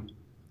victim.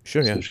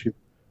 Sure, yeah. So she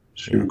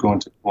Yeah. would go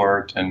into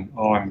court and,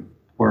 oh, I'm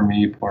poor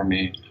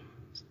me,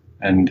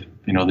 and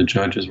the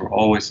judges were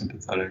always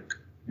sympathetic.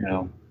 You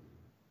know,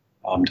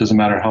 doesn't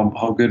matter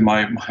how good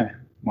my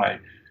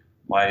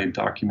my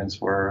documents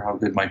were, how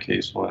good my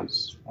case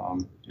was.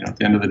 At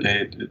the end of the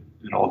day,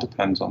 it all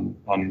depends on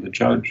the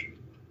judge.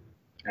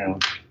 You know,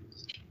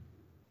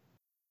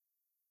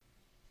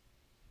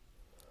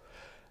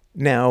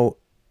 Now,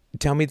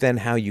 tell me then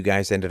how you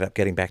guys ended up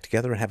getting back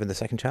together and having the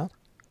second child.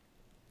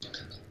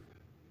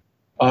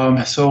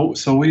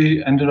 so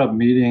we ended up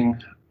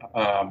meeting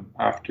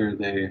after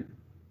the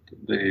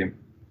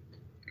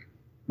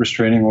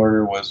restraining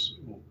order was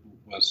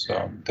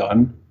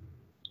done,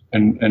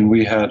 and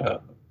we had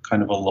a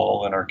kind of a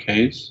lull in our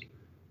case,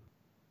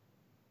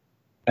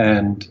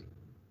 and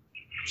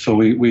so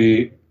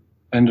we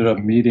ended up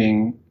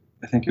meeting.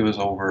 I think it was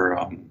over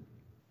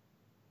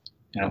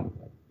you know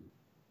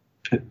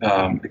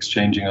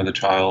exchanging of the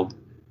child,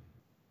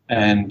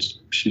 and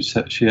she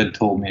said she had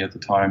told me at the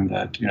time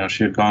that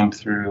she had gone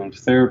through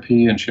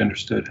therapy and she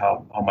understood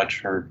how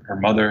much her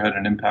mother had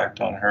an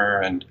impact on her,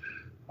 and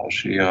how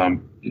she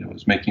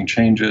was making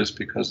changes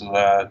because of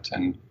that,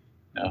 and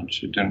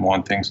she didn't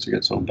want things to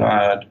get so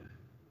bad,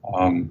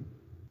 um,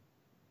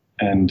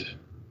 and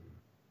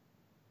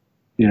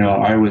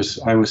I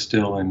was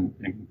still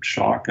in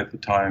shock at the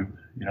time.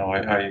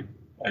 I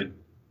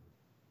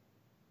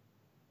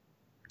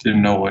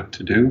didn't know what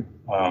to do.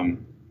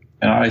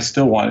 And I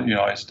still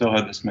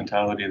had this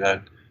mentality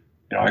that,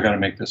 I got to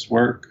make this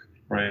work,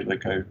 right?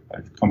 Like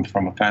I've come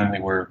from a family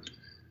where,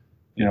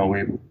 we,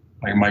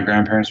 like my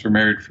grandparents were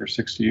married for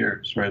 60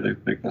 years, right?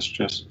 Like that's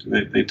just,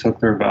 they took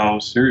their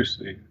vows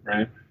seriously,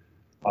 right?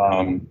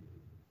 Um,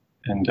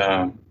 and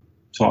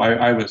so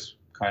I was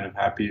kind of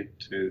happy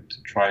to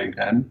try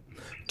again.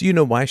 Do you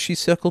know why she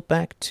circled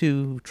back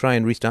to try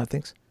and restart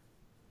things?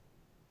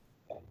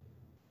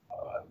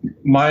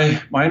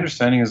 My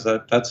understanding is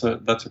that that's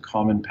a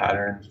common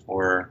pattern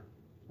for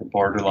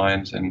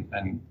borderlines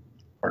and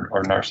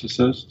or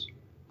narcissists.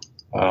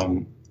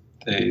 Um,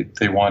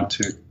 they want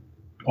to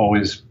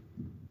always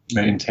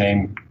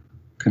maintain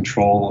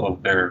control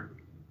of their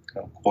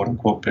quote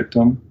unquote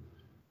victim.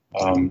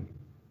 Um,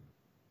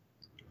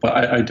 but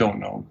I don't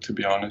know, to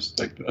be honest.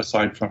 Like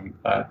aside from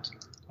that,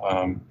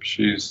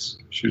 she's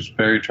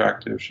very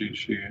attractive.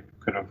 She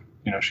could have,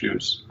 she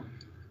was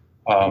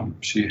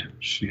she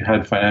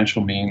had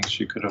financial means.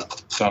 She could have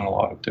done a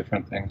lot of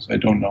different things. I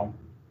don't know.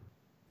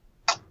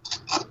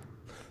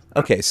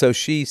 Okay, so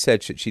she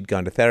said she'd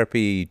gone to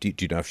therapy. Do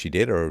you know if she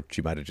did, or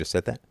she might have just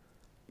said that?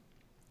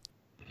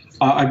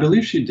 I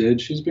believe she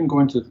did. She's been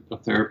going to a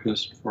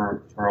therapist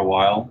for a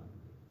while,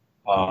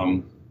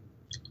 um,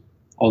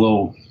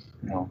 although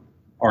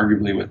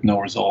arguably with no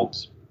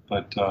results.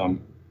 But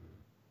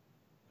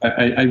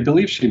I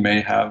believe she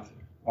may have.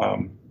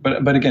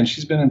 But again,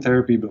 she's been in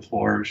therapy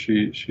before.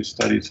 She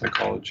studied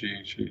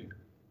psychology.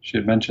 She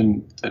had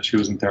mentioned that she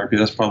was in therapy.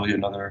 That's probably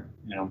another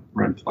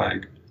red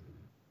flag.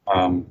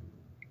 Um,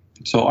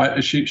 so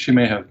she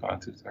may have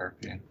gone through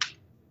therapy,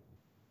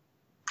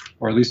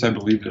 or at least I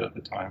believed it at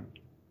the time.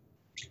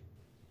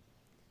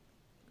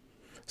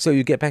 So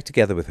you get back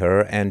together with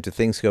her, and do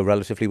things go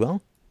relatively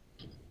well?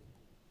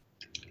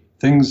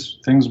 Things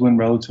went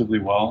relatively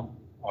well.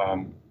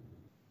 Um,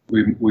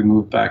 we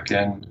moved back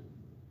in.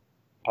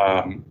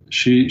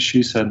 She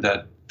said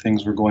that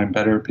things were going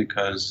better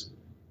because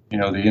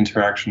the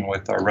interaction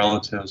with our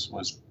relatives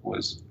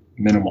was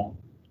minimal.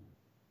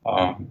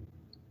 Um,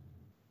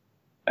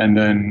 and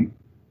then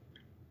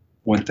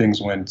when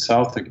things went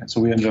south again, so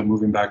we ended up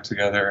moving back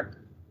together.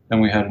 Then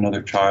we had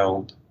another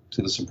child,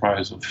 to the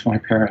surprise of my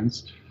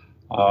parents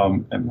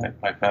and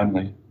my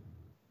family,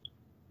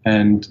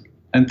 and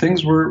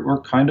things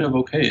were kind of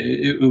okay.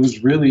 It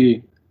was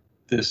really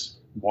this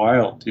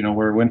wild,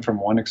 where it went from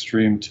one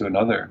extreme to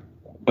another.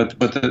 but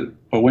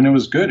when it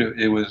was good,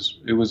 it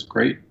was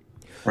great,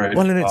 right?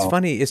 Well, and it's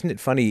funny, isn't it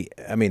funny?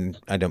 I mean,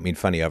 I don't mean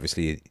funny,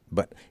 obviously,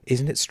 but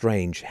isn't it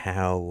strange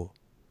how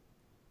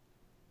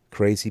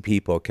crazy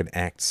people can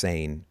act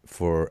sane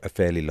for a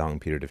fairly long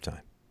period of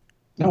time?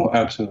 No,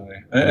 absolutely,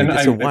 I mean, and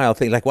it's a wild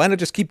thing. Like, why not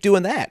just keep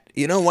doing that?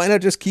 Why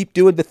not just keep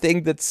doing the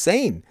thing that's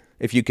sane?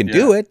 If you can yeah,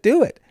 do it,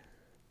 do it.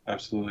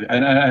 absolutely,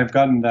 and I've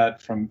gotten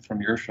that from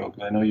your show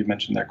because I know you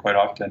mentioned that quite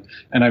often,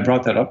 and I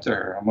brought that up to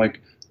her. I'm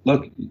like,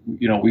 look,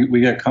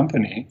 we get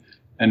company,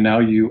 and now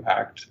you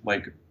act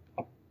like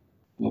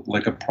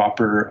a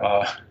proper,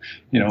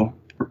 you know,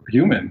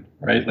 human,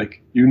 right?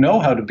 Like you know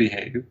how to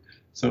behave,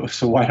 so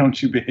why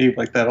don't you behave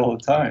like that all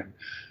the time?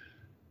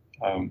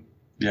 Um,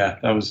 yeah,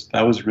 that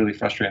was really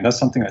frustrating. That's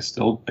something I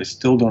still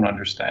don't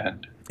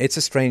understand. It's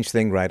a strange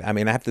thing, right? I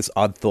mean, I have this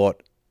odd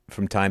thought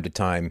from time to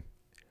time.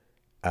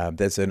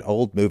 There's an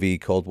old movie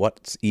called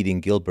What's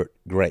Eating Gilbert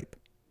Grape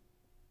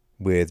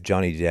with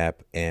Johnny Depp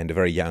and a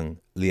very young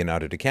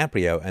Leonardo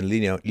DiCaprio. And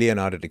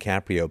Leonardo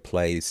DiCaprio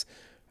plays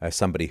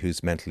somebody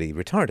who's mentally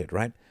retarded,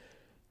 right?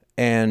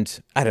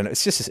 And I don't know,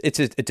 it's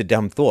a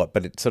dumb thought,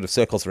 but it sort of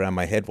circles around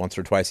my head once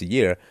or twice a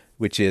year,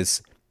 which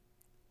is,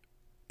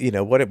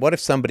 what if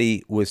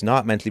somebody was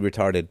not mentally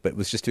retarded but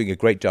was just doing a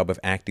great job of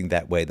acting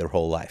that way their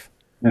whole life?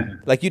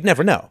 Like you'd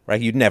never know,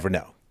 right? You'd never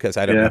know because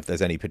I don't know Yeah, if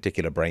there's any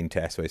particular brain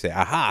test where you say,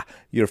 "Aha,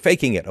 you're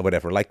faking it" or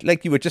whatever. Like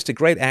you were just a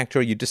great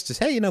actor. You just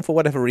say, for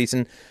whatever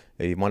reason,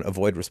 you want to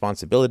avoid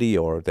responsibility,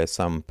 or there's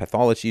some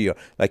pathology, or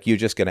like you're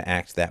just going to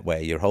act that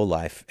way your whole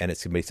life, and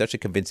it's going to be such a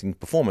convincing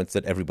performance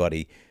that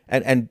everybody,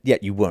 and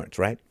yet you weren't,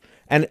 right?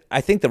 And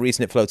I think the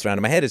reason it floats around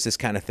in my head is this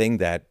kind of thing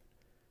that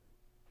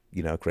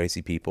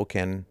crazy people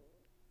can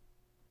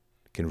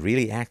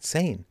really act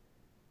sane.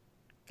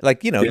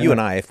 Like, you yeah,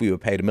 and I, if we were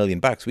paid $1 million,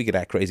 we could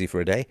act crazy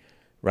for a day,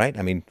 right?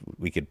 I mean,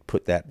 we could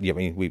put that. I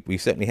mean, we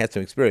certainly had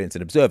some experience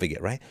in observing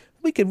it, right?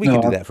 We could do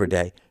no, that for a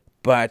day,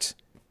 but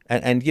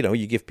and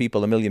you give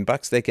people $1 million,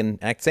 they can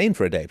act sane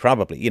for a day,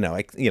 probably.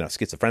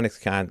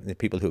 Schizophrenics can't. The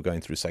people who are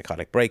going through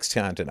psychotic breaks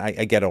can't, and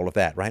I get all of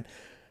that, right?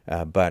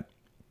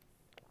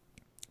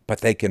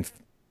 But they can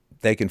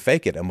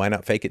fake it, and why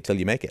not fake it till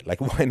you make it? Like,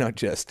 why not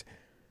just?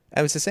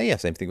 I was to say, yeah,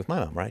 same thing with my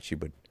mom, right? She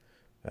would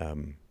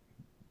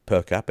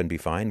perk up and be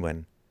fine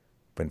when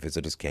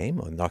visitors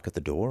came or knock at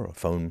the door or a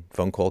phone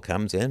call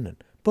comes in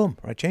and boom,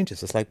 right,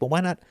 changes. It's like, well,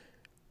 why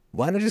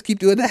not just keep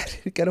doing that?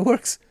 It kind of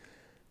works.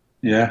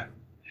 yeah.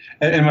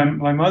 And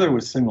my mother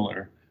was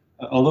similar,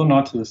 although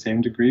not to the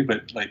same degree,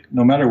 but like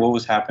no matter what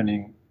was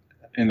happening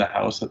in the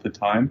house at the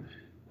time,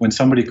 when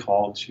somebody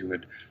called, she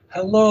would,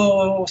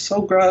 "Hello,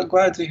 so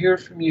glad to hear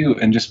from you,"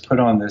 and just put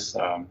on this,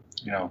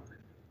 you know,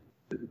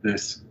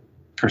 this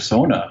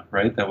persona,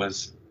 right? That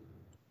was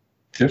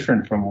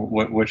different from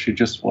what she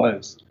just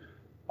was.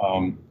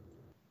 Um,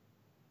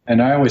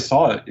 and I always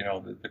saw it,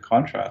 the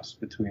contrast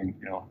between,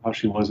 how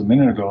she was a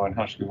minute ago and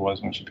how she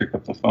was when she picked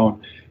up the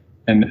phone.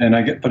 And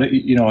I get, but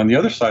on the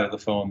other side of the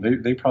phone,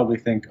 they probably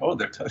think, oh,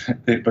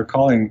 they're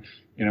calling,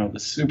 the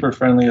super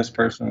friendliest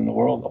person in the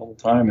world all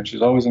the time, and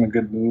she's always in a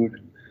good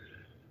mood.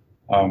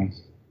 And,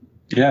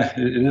 yeah,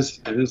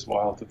 it is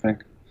wild to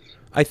think.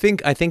 I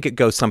think it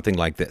goes something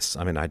like this.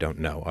 I mean, I don't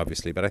know,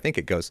 obviously, but I think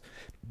it goes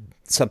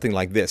something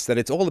like this: that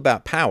it's all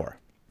about power.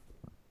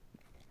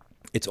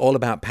 It's all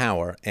about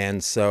power,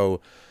 and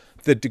so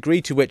the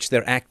degree to which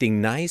they're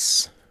acting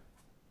nice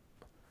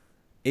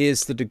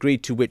is the degree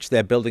to which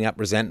they're building up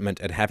resentment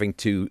at having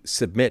to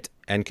submit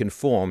and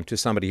conform to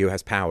somebody who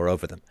has power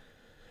over them.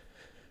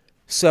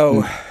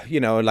 So,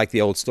 Mm. like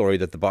the old story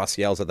that the boss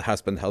yells at the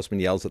husband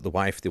yells at the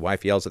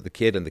wife yells at the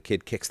kid, and the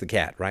kid kicks the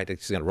cat, right? It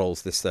just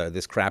rolls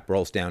this crap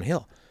rolls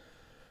downhill.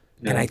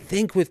 And Yeah, I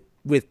think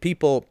with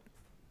people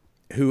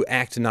who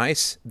act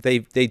nice, they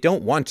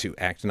don't want to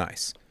act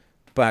nice,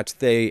 but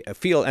they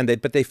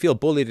feel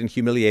bullied and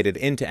humiliated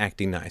into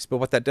acting nice. But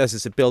what that does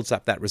is it builds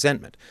up that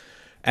resentment.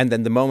 And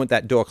then the moment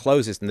that door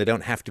closes and they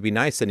don't have to be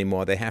nice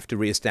anymore, they have to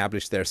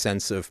reestablish their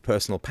sense of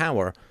personal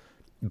power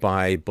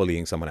by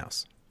bullying someone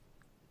else.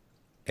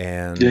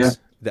 yeah,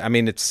 And I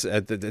mean, it's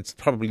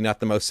probably not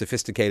the most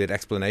sophisticated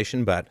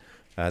explanation, but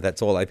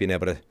that's all I've been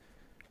able to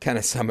kind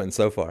of summon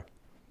so far.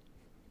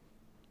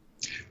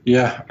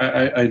 yeah.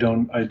 I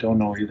don't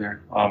know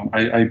either.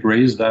 I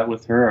raised that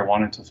with her. I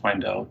wanted to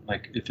find out,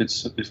 like,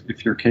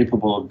 if you're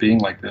capable of being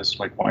like this,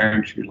 like, why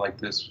aren't you like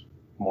this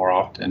more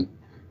often?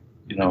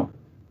 You know,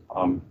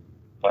 um,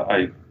 but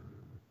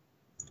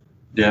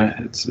yeah,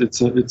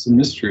 it's a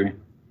mystery,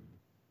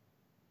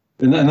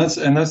 and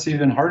that's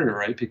even harder,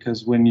 right?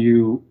 Because when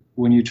you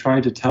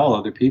try to tell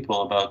other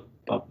people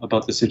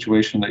about the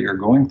situation that you're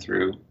going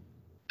through,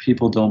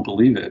 people don't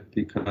believe it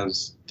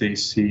because they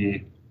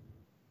see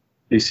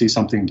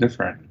something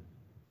different,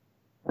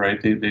 right?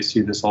 They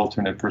see this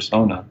alternate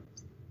persona.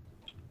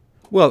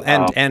 Well,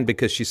 and Um, and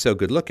because she's so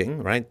good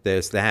looking, right?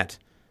 There's that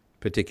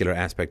particular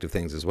aspect of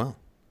things as well.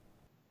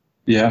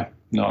 yeah,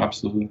 no,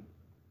 absolutely.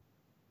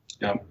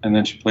 Yeah, and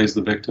then she plays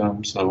the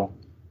victim, so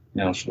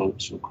she'll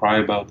cry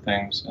about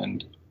things,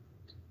 and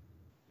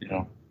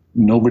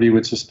nobody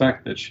would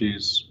suspect that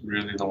she's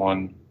really the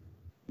one,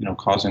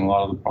 causing a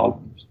lot of the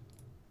problems.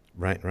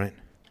 Right, right.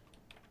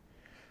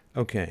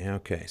 Okay,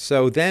 okay.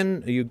 So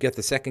then you get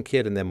the second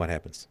kid, and then what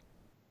happens?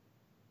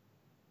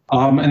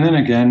 And then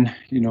again,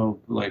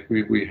 like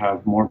we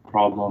have more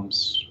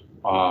problems.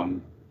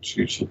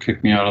 She'll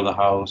kick me out of the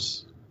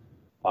house.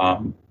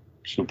 Um,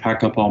 she'll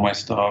pack up all my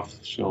stuff.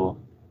 You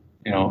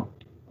know,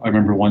 I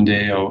remember one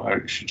day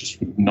she just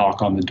would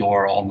knock on the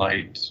door all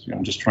night,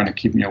 just trying to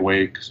keep me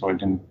awake so I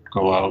didn't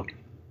go out.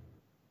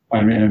 So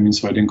I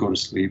didn't go to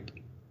sleep.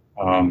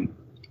 Um,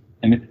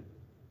 and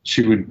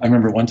she would. I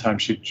remember one time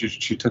she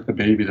took the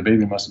baby. The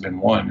baby must have been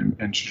one,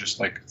 and she just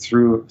like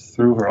threw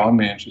her on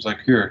me, and she was like,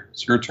 "Here,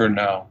 it's your turn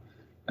now."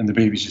 And the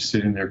baby's just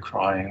sitting there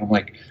crying. And I'm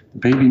like, "The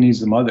baby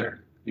needs the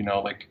mother.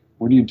 Like,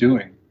 what are you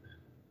doing?"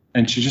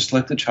 And she just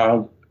let the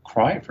child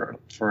cry for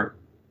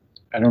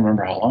I don't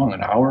remember how long,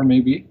 an hour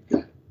maybe.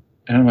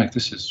 And I'm like,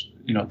 this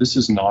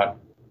is not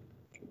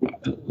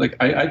like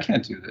I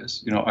can't do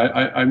this.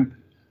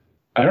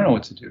 I don't know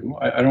what to do.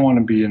 I don't want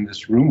to be in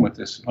this room with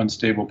this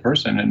unstable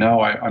person. And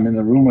now I'm in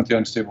the room with the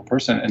unstable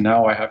person, and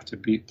now I have to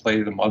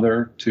play the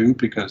mother too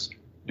because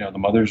the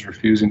mother's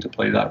refusing to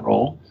play that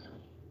role.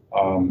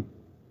 Um,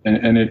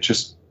 and it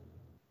just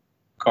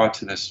got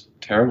to this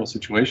terrible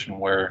situation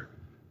where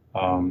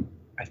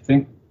I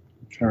think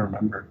I'm trying to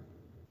remember.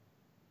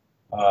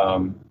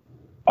 Um,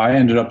 I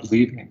ended up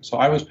leaving. So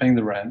I was paying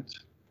the rent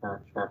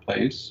for a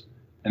place,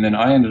 and then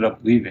I ended up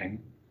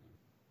leaving,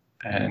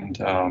 and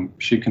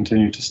she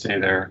continued to stay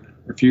there,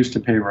 refused to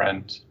pay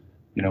rent.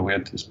 We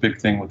had this big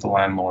thing with the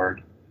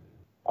landlord,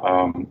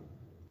 um,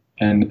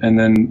 and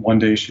then one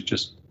day she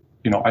just,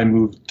 I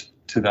moved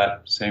to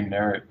that same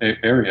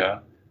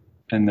area,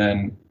 and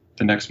then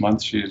the next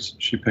month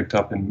she picked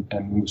up and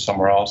moved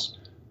somewhere else,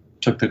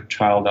 took the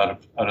child out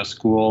of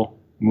school,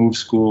 moved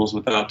schools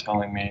without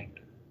telling me.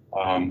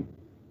 Um,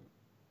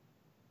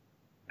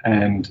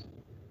 and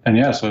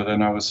yeah, so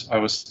then I was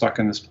stuck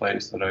in this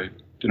place that I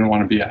didn't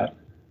want to be at,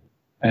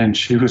 and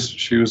she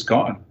was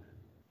gone.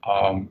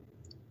 Um,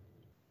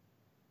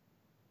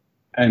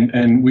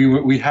 and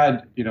we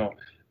had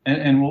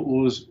and what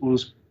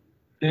was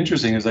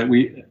interesting is that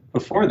we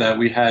before that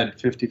we had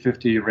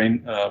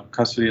 50-50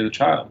 custody of the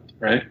child,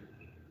 right?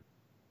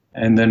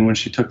 And then when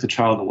she took the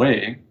child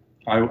away,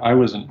 I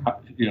wasn't,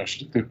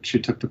 she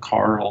took the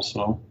car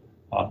also,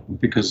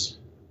 because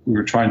we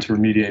were trying to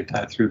remediate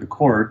that through the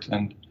court,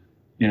 and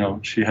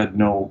she had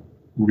no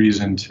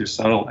reason to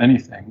settle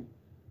anything.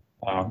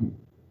 Um,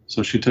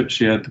 so she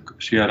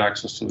had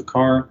access to the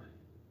car,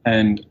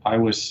 and I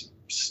was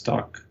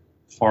stuck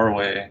far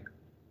away,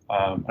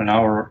 an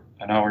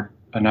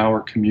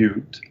hour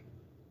commute,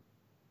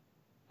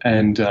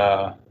 and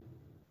yeah,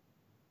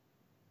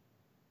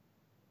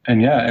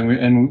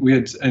 and we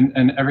had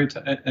and every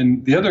time,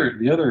 and the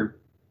other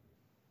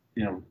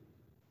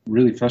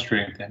really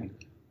frustrating thing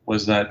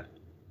was that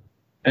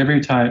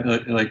every time,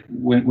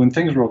 when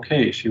things were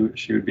okay, she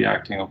would be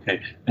acting okay,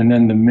 and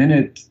then the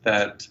minute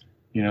that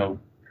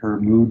her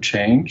mood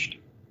changed,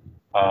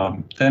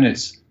 then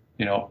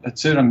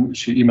that's it.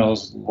 She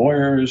emails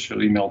lawyers,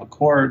 she'll email the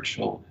court,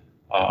 she'll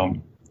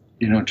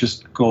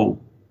just go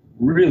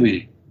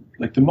really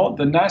like the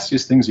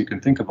nastiest things you can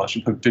think about.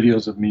 She put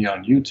videos of me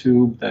on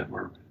YouTube that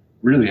were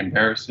really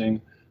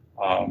embarrassing.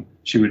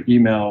 She would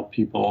email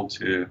people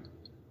to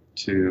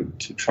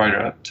try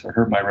to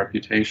hurt my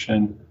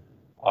reputation.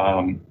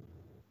 Um,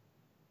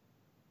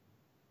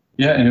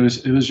 yeah, and it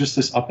was just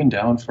this up and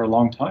down for a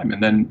long time.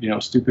 And then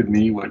stupid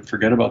me would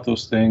forget about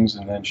those things,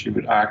 and then she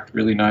would act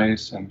really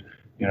nice, and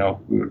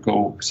we would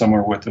go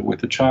somewhere with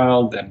the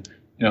child, and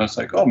it's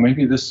like, oh,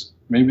 maybe this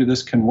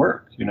can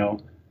work,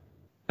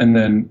 and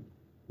then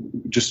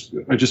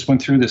I just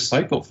went through this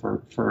cycle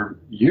for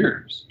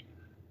years.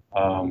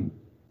 Um,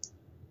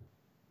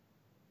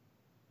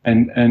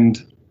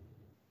 and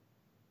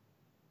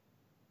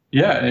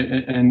yeah,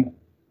 and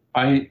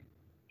I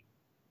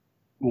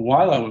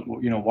while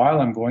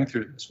I'm going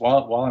through this,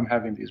 while I'm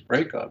having these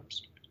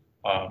breakups,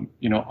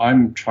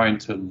 I'm trying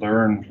to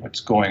learn what's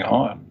going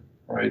on,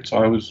 right? So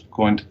I was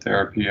going to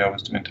therapy, I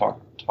was doing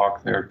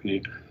talk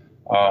therapy,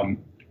 um,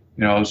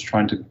 I was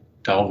trying to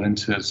delve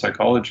into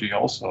psychology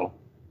also,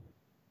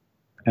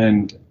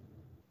 and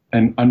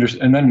and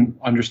then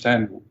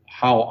understand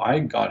how I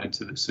got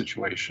into this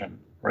situation,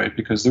 right?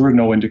 Because there were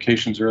no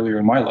indications earlier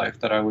in my life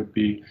that I would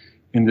be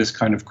in this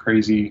kind of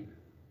crazy,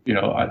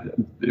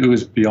 it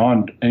was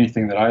beyond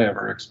anything that I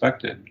ever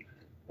expected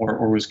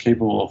or was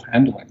capable of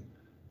handling.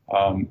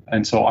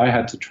 And so I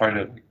had to try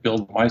to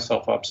build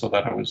myself up so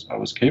that I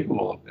was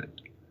capable of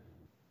it.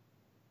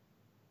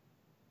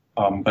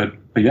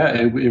 But yeah,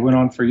 it went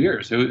on for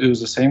years. It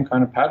was the same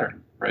kind of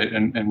pattern, right?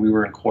 And we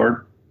were in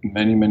court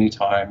many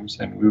times,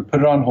 and we would put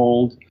it on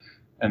hold,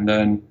 and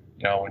then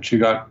when she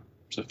got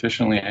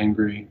sufficiently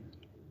angry,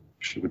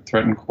 she would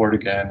threaten court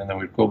again, and then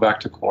we'd go back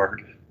to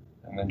court,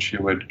 and then she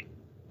would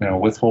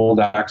withhold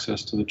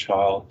access to the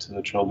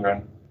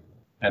children,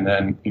 and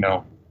then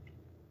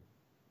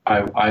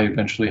I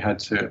eventually had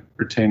to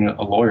retain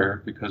a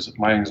lawyer because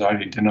my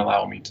anxiety didn't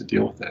allow me to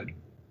deal with it,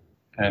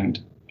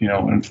 and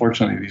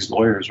unfortunately these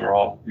lawyers are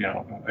all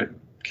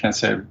can't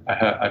say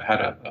I've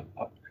had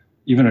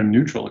even a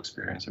neutral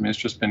experience. I mean, it's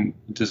just been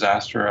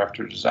disaster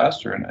after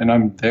disaster, and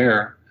I'm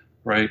there,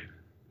 right?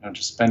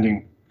 Just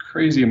spending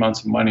crazy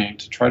amounts of money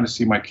to try to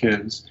see my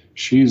kids.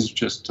 She's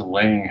just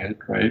delaying it,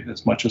 right,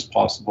 as much as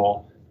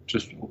possible.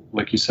 Just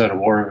like you said, a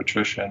war of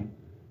attrition,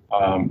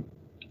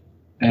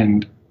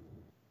 and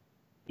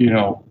you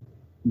know,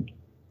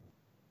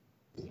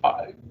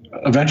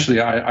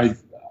 eventually I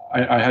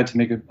had to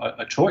make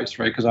a choice,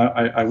 right? Because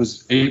I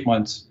was 8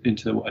 months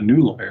into a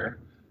new lawyer,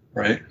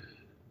 right?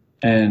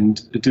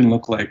 And it didn't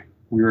look like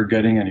we were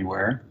getting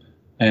anywhere.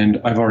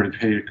 And I've already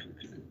paid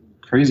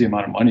a crazy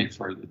amount of money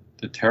for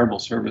the terrible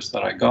service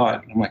that I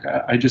got. And I'm like,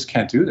 I just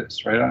can't do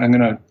this, right? I'm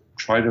going to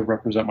try to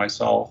represent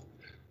myself.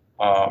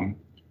 And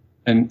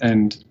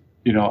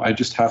I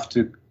just have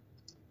to,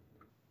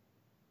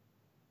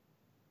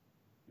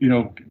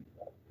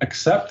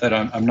 accept that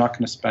I'm not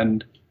going to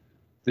spend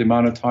the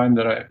amount of time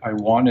that I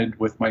wanted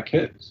with my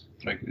kids.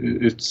 Like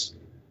it's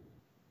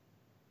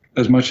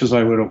as much as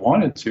I would have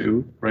wanted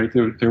to, right?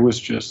 There was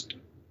just,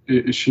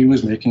 she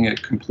was making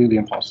it completely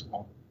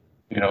impossible,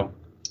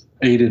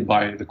 aided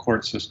by the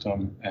court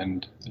system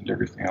and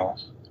everything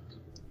else.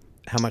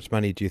 How much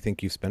money do you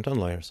think you spent on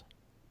lawyers?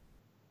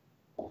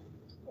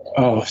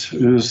 Oh,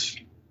 it was,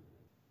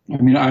 I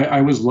mean,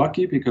 I was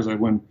lucky because I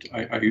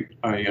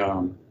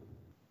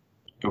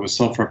was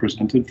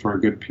self-represented for a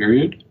good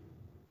period,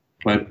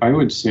 but I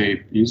would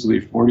say easily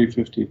 40,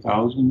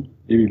 50,000,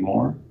 maybe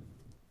more.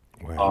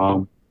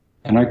 Wow.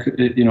 And I could,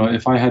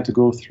 if I had to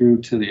go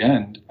through to the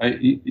end, I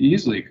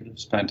easily could have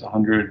spent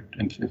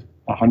 150,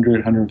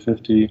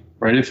 150,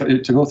 right? If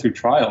to go through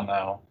trial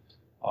now,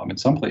 in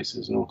some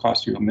places it will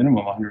cost you a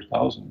minimum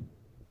 100,000.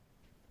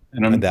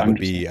 And that I'm would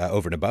just be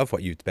over and above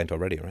what you'd spent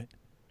already, right?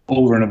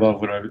 over and above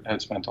what I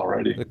had spent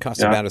already. It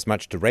costs Yeah, about as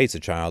much to raise a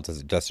child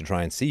as it does to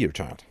try and see your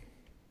child.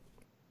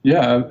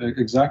 yeah,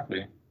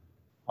 exactly.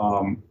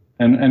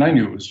 And I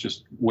knew it was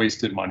just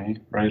wasted money,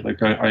 right?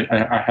 Like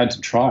I had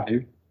to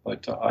try,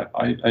 but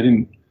I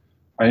didn't.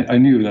 I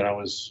knew that I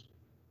was,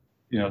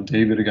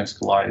 David against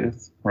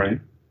Goliath, right?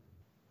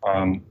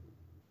 Um,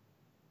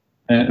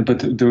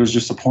 but there was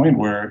just a point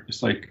where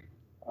it's like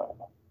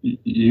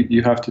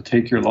you have to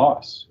take your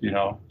loss,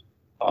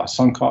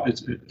 sunk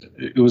cost.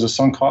 It was a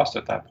sunk cost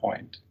at that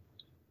point,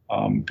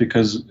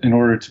 because in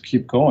order to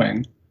keep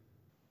going,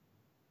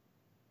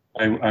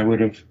 I would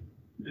have,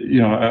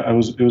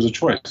 it was a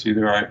choice.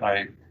 Either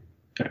I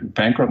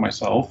bankrupt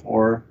myself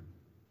or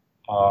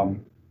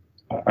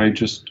I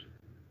just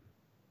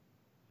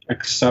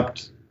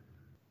accept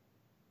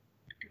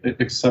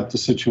the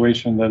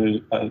situation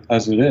that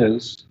as it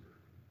is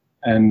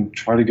and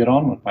try to get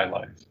on with my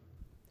life.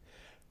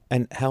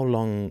 And how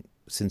long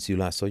since you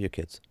last saw your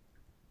kids?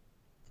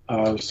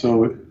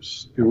 So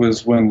it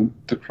was when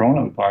the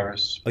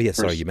coronavirus Oh, yes,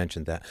 sorry, first. you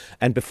mentioned that.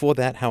 And before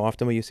that, how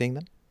often were you seeing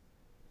them?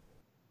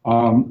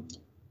 Um,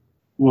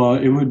 well,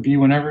 it would be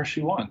whenever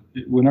she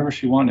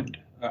wanted.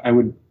 I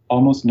would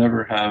almost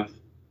never have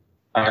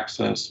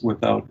access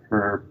without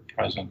her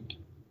present.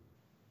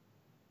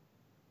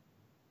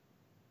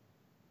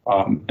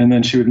 And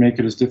then she would make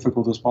it as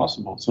difficult as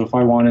possible. So if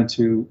I wanted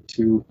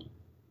to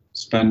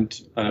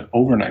spend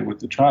overnight with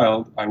the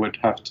child, I would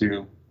have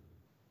to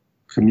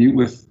commute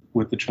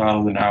with the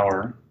child an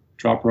hour,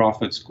 drop her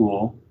off at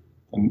school,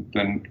 and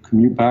then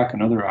commute back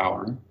another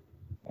hour,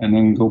 and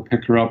then go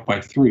pick her up by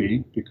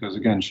 3 because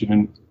again she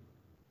didn't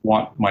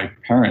want my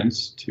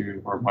parents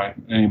to or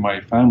any of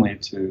my family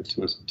to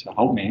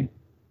help me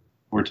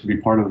or to be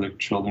part of the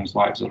children's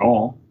lives at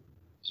all.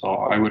 So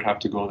I would have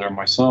to go there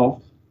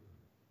myself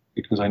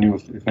because I knew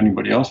if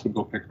anybody else would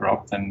go pick her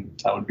up, then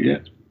that would be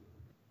it.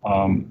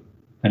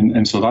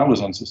 And so that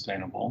was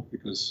unsustainable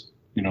because,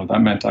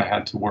 that meant I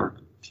had to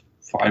work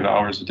 5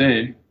 hours a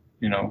day,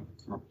 in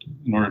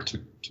order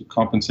to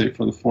compensate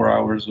for the 4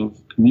 hours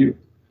of commute.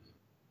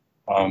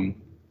 And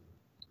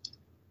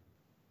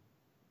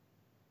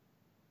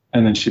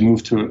then she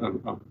moved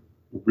to a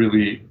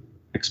really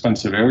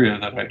expensive area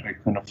that I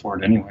couldn't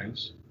afford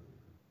anyways.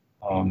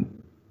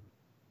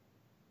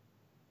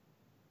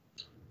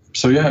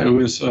 So yeah, it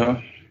was,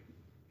 I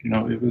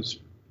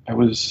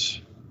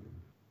was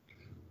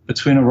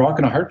between a rock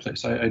and a hard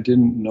place. I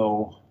didn't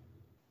know,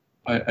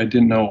 I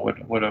didn't know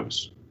what I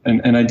was,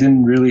 and I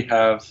didn't really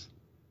have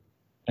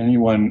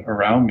anyone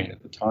around me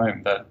at the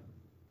time that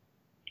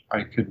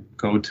I could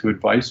go to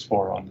advice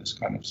for on this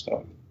kind of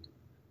stuff,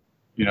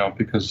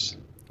 because.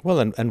 Well,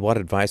 and what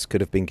advice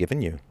could have been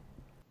given you?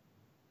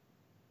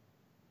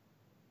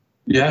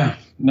 Yeah,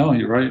 no,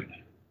 you're right.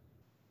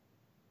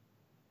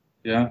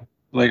 Yeah.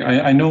 Like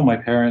I know my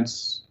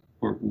parents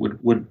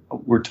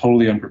were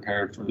totally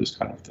unprepared for this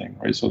kind of thing,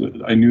 right? So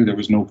that I knew there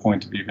was no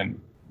point of even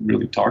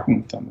really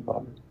talking with them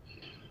about it.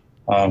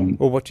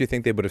 Well, what do you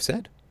think they would have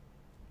said?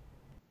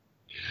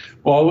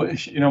 Well,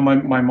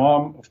 my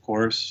mom, of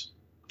course,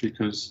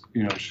 because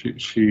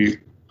she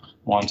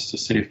wants to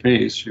save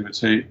face, she would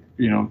say,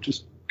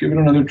 just give it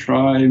another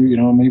try.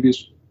 Maybe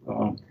it's.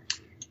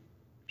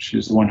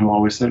 She's the one who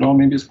always said, "Oh,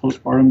 maybe it's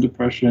postpartum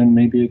depression.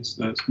 Maybe it's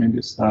this. Maybe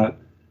it's that."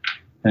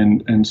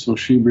 and so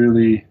she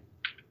really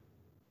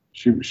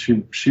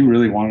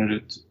wanted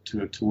it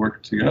to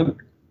work together,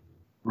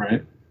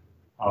 right?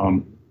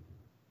 Um,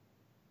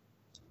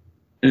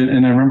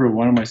 and I remember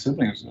one of my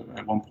siblings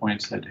at one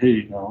point said,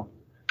 "Hey,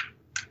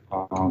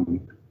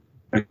 um,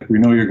 like, we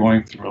know you're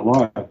going through a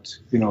lot.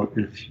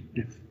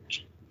 If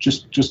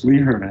just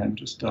leave her, man.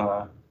 Just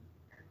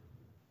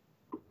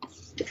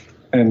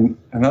and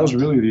that was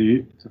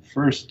really the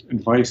first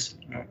advice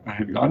I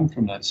had gotten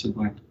from that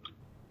sibling.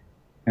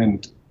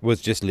 And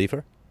Was just leave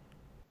her?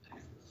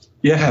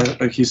 yeah,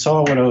 like he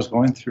saw what I was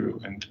going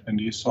through, and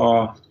he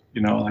saw,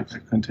 like I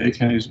couldn't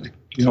take it. He's like,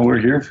 we're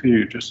here for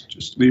you.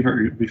 Just leave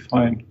her. You'll be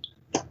fine.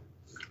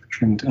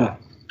 And yeah,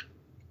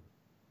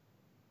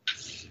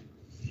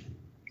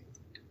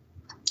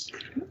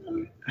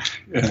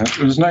 it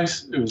was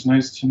nice. It was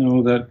nice to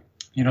know that,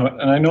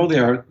 and I know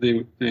they were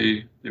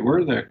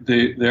there.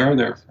 They are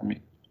there for me.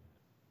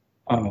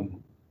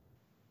 Um,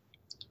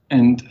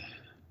 and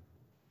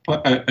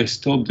but I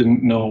still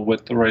didn't know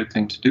what the right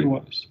thing to do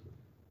was,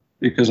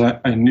 because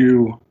I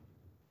knew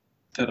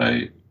that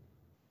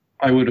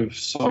I would have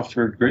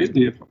suffered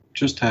greatly if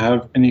just to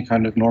have any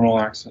kind of normal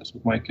access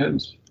with my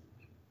kids.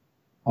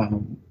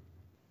 Um,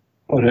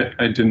 but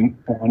I didn't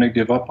want to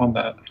give up on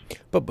that.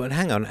 But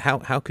hang on,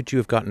 how could you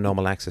have gotten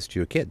normal access to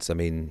your kids? I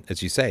mean,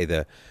 as you say,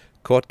 the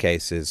court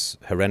case is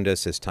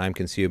horrendous, it's time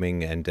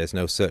consuming, and there's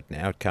no certain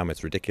outcome.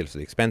 It's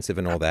ridiculously expensive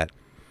and all that.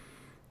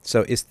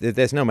 So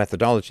there's no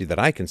methodology that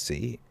I can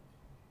see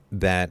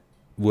that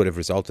would have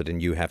resulted in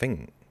you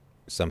having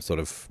some sort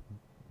of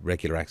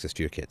regular access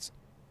to your kids.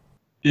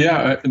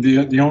 Yeah,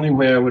 the only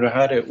way I would have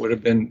had it would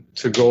have been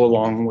to go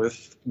along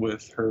with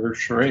her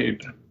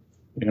charade,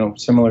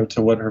 similar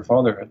to what her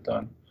father had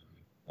done,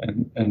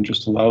 and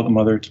just allow the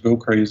mother to go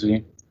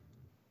crazy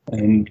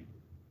and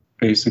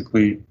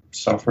basically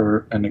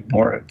suffer and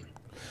ignore it.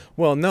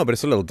 Well, no, but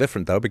it's a little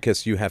different though,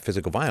 because you have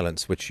physical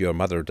violence, which your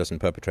mother doesn't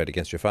perpetrate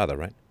against your father,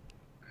 right?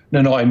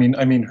 No, I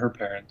mean her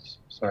parents.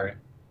 Sorry,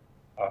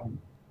 um,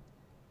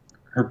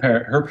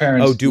 her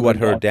Oh, parents do what would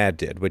her dad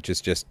did, which is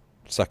just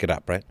suck it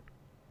up, right?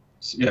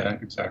 yeah,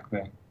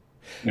 exactly.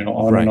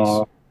 On and Right.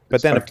 off,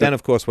 But then, if expected. then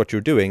of course, what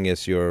you're doing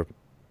is you're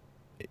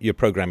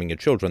programming your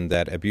children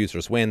that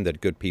abusers win,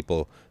 that good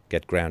people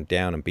get ground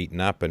down and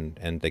beaten up, and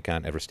they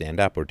can't ever stand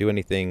up or do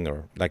anything,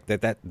 or like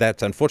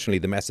that's unfortunately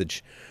the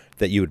message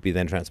that you would be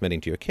then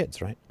transmitting to your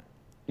kids, right?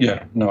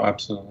 Yeah, no,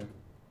 absolutely.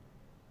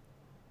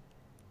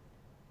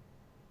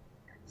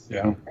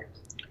 Yeah.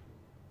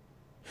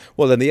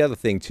 Well, then the other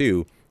thing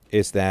too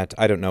is that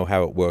I don't know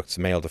how it works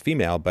male to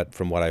female, but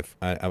from what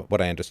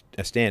I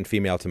understand,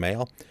 female to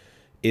male,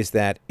 is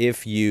that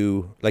if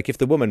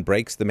the woman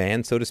breaks the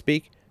man, so to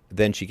speak,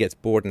 then she gets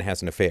bored and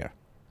has an affair.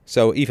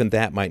 So even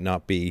that might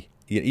not be,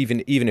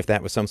 even if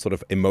that was some sort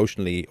of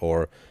emotionally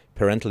or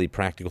parentally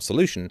practical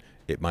solution,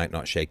 it might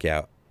not shake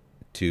out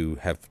to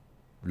have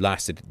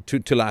lasted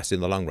to last in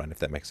the long run, if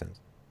that makes sense.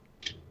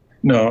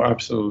 No,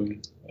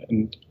 absolutely.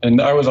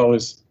 And I was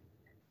always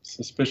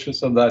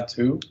suspicious of that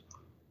too.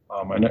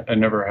 I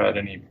never had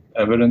any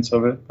evidence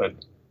of it, but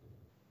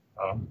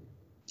um,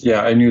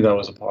 yeah, I knew that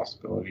was a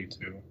possibility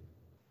too.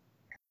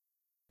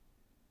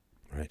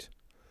 Right.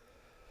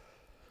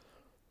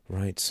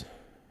 Right.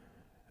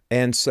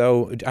 And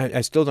so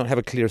I still don't have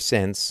a clear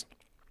sense,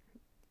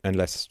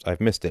 unless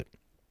I've missed it,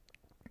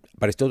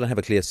 but I still don't have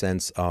a clear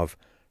sense of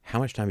how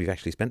much time you've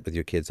actually spent with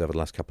your kids over the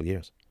last couple of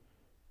years.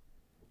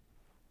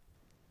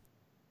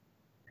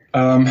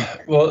 Um,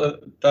 well,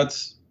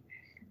 that's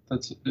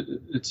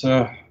it's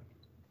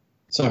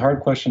a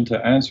hard question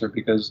to answer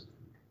because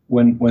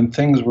when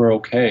things were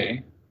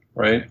okay,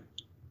 right?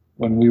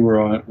 When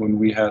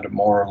we had a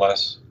more or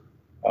less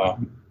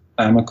um,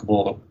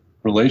 amicable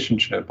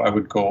relationship, I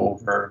would go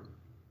over.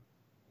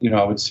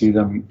 I would see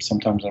them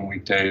sometimes on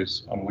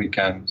weekdays, on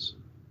weekends.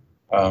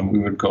 Um, we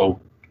would go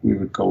we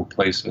would go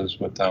places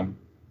with them,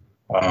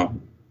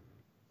 um,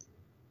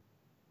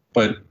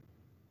 but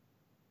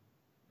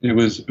it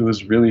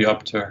was really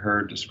up to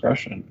her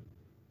discretion.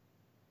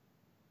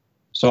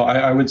 So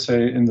I would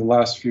say in the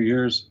last few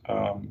years,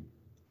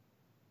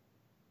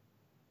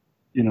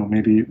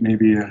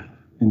 maybe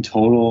in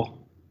total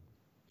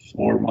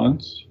 4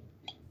 months.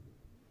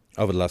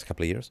 Over the last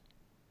couple of years.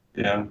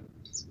 Yeah,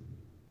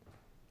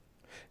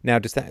 Now,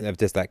 does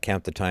that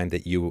count the time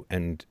that you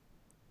and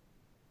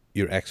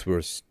your ex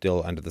were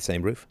still under the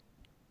same roof?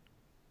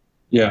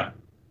 yeah,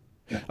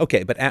 yeah.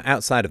 Okay, but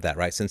outside of that,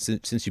 right?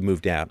 Since you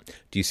moved out,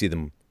 do you see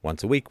them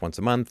once a week, once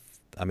a month?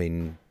 I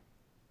mean,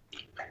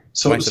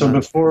 So twice a so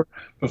month?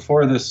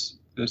 before this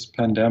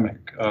pandemic,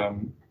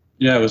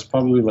 yeah, it was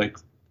probably like,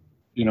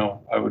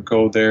 I would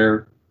go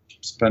there,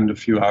 spend a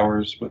few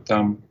hours with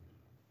them,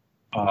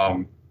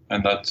 um,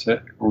 and that's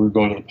it. Or we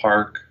go to the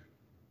park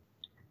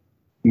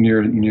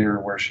near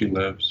where she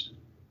lives,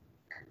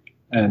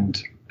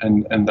 and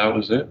and that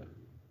was it.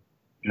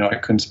 I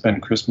couldn't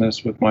spend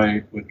Christmas with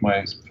my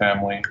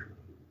family,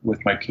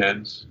 with my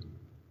kids.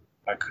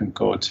 I couldn't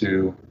go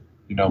to,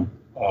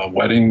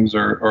 weddings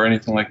or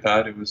anything like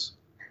that. It was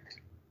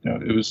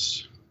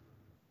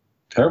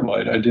terrible.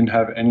 I didn't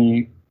have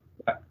any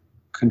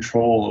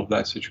control of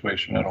that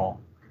situation at all.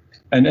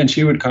 And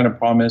she would kind of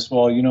promise,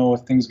 well,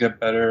 if things get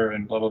better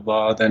and blah blah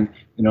blah, then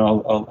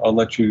I'll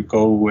let you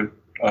go with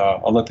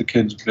I'll let the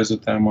kids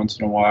visit them once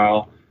in a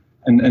while,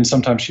 and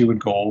sometimes she would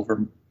go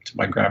over to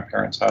my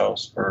grandparents'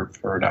 house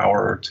for an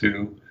hour or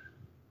two.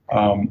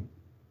 I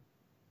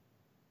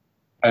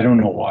don't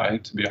know why,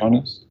 to be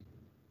honest.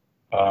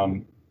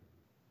 But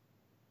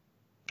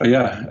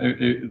yeah,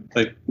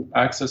 like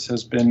access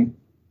has been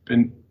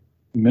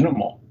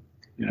minimal,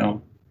 you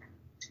know,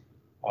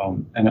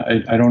 and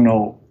I don't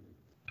know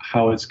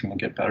how it's going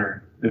to get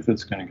better, if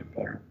it's going to get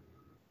better.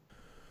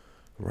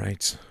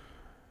 Right.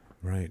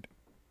 Right.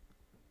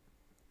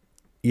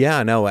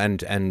 Yeah, no,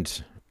 and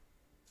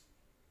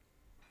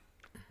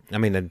I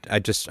mean,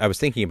 I was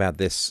thinking about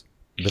this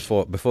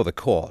before the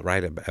call,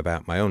 right,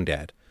 about my own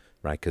dad,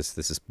 right, because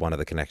this is one of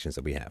the connections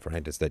that we have,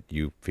 right, is that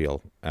you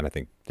feel, and I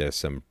think there's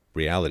some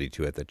reality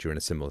to it, that you're in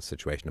a similar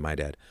situation to my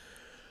dad,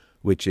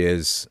 which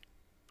is,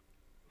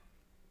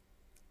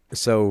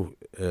 so,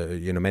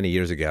 many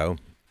years ago,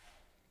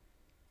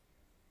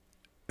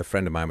 a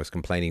friend of mine was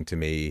complaining to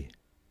me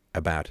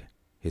about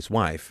his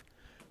wife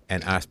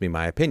and asked me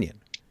my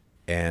opinion.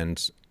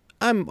 And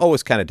I'm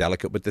always kind of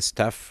delicate with this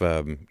stuff.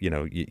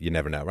 You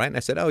never know, right? And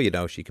I said,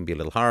 oh, she can be a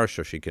little harsh,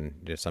 or she can,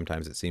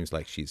 sometimes it seems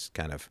like she's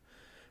kind of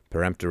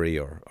peremptory,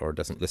 or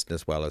doesn't listen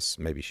as well as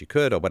maybe she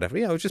could, or whatever.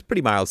 It's just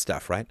pretty mild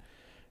stuff, right?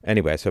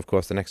 Anyway, so of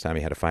course, the next time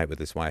he had a fight with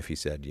his wife, he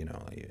said,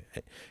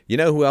 you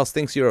know who else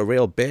thinks you're a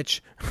real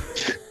bitch?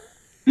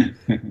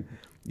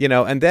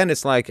 And then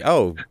it's like,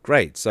 oh,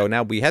 great. So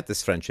now we had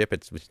this friendship.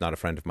 It's not a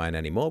friend of mine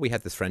anymore. We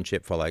had this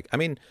friendship for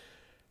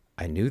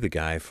I knew the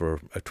guy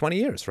for 20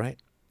 years, right?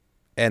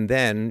 And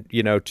then,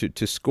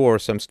 to score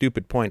some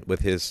stupid point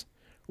with his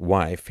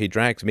wife, he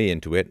drags me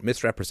into it,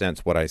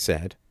 misrepresents what I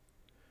said.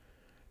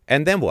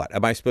 And then what?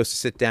 Am I supposed to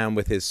sit down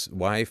with his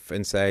wife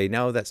and say,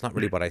 no, that's not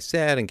really what I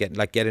said, and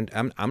get in?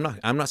 I'm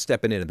not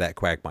stepping into that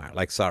quagmire.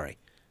 Sorry,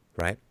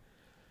 right?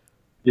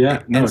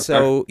 Yeah, no, And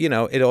so,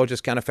 it all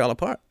just kind of fell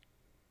apart.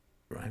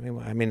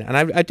 And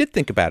I did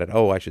think about it.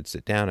 Oh, I should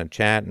sit down and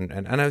chat.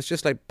 And I was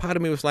just like, part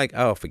of me was like,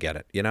 oh, forget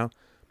it,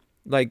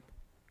 Like,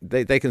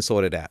 they can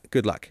sort it out.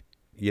 Good luck,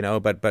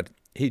 But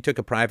he took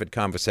a private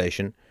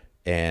conversation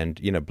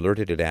and,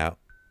 blurted it out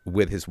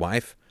with his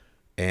wife.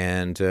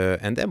 And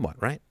then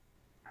what, right?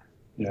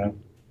 Yeah.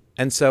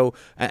 And so,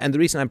 and the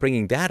reason I'm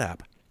bringing that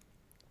up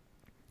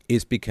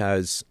is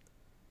because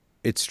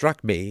it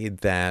struck me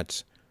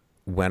that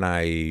when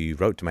I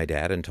wrote to my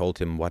dad and told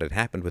him what had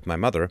happened with my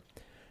mother,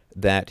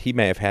 that he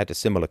may have had a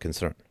similar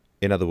concern.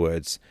 In other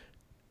words,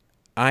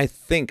 I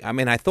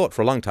thought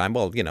for a long time,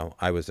 well,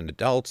 I was an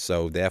adult,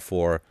 so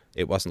therefore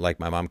it wasn't like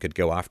my mom could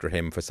go after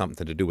him for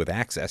something to do with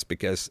access,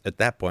 because at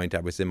that point I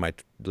was in my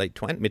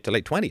mid to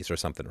late 20s or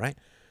something, right?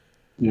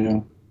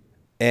 Yeah.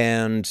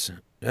 And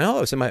no,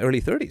 I was in my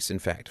early 30s, in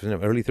fact. I was in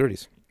my early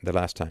 30s the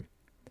last time.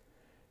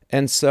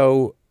 And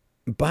so,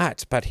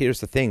 but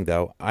here's the thing,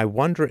 though. I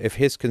wonder if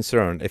his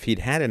concern, if he'd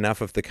had enough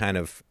of the kind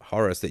of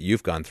horrors that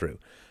you've gone through,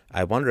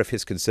 I wonder if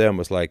his concern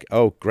was like,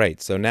 oh,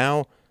 great. So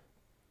now,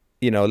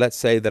 let's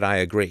say that I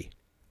agree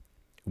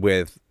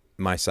with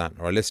my son,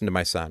 or I listen to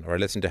my son, or I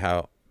listen to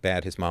how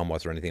bad his mom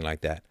was, or anything like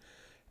that.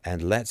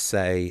 And let's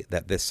say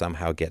that this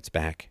somehow gets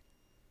back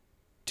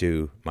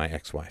to my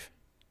ex-wife.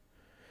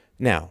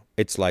 Now,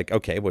 it's like,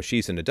 okay, well,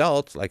 she's an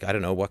adult. Like, I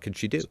don't know, what can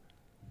she do?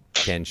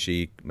 Can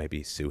she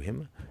maybe sue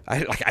him?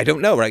 I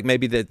don't know, right?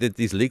 Maybe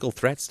these legal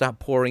threats stop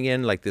pouring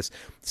in like this.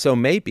 So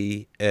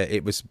maybe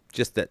it was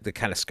just that the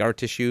kind of scar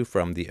tissue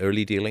from the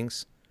early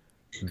dealings,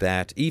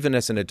 that even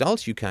as an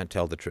adult, you can't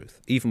tell the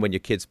truth, even when your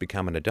kids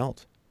become an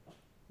adult,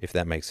 if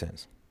that makes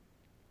sense.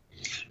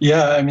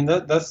 Yeah, I mean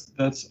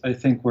that's I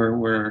think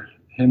where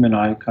him and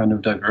I kind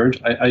of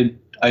diverge.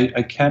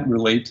 I can't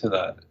relate to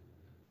that,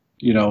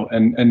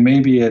 and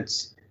maybe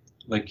it's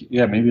like,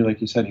 yeah, maybe like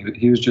you said,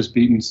 he was just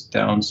beaten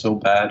down so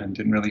bad and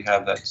didn't really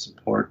have that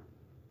support,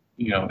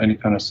 any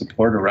kind of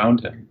support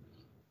around him.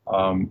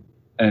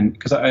 And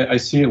because I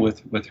see it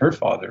with her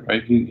father,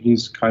 right?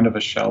 He's kind of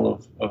a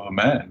shell of a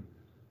man.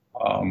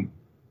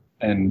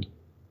 And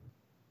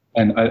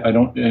I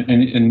don't,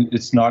 and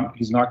it's not,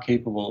 he's not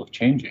capable of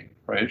changing,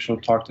 right?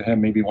 She'll talk to him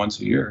maybe once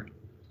a year,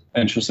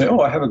 and she'll say, oh,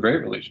 I have a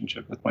great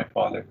relationship with my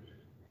father.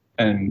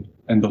 And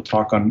they'll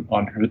talk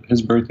on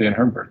his birthday and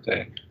her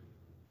birthday.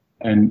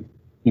 And,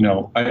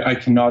 I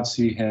cannot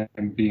see him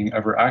being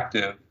ever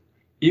active,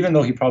 even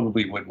though he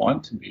probably would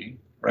want to be,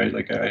 right?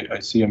 Like I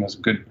see him as a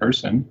good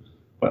person,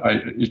 but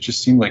it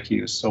just seemed like he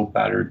was so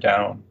battered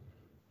down.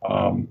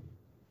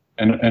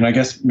 And I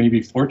guess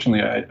maybe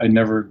fortunately I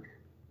never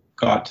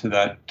got to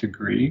that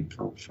degree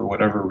for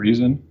whatever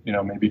reason,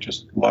 maybe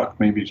just luck,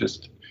 maybe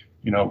just,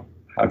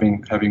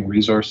 having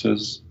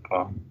resources,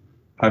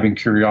 having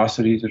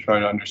curiosity to try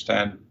to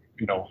understand,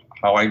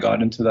 how I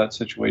got into that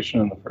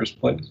situation in the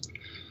first place.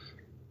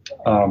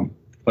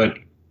 But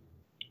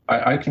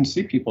I can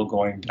see people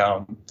going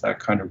down that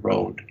kind of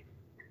road,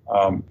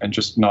 and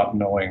just not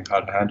knowing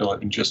how to handle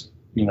it, and just,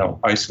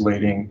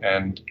 isolating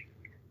and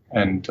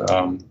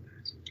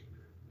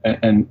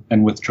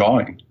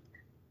withdrawing.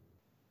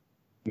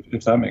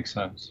 if that makes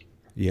sense.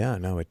 Yeah,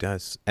 no, it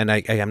does. And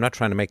I'm not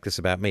trying to make this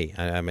about me.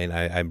 I mean,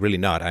 I'm really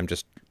not. I'm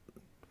just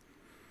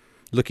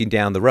looking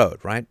down the road,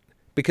 right?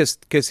 Because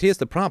here's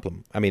the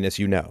problem. I mean, as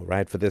you know,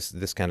 right, for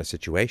this kind of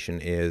situation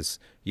is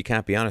you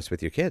can't be honest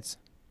with your kids,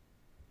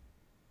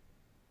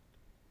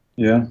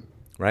 Yeah.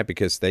 right?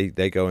 Because they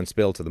go and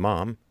spill to the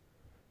mom,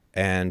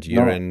 and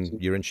No.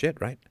 you're in shit,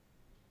 right?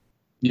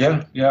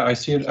 Yeah, yeah, I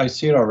see it. I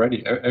see it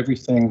already.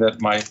 Everything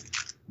that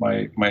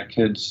my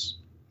kids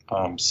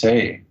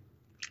say,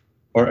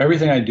 or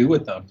everything I do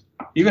with them,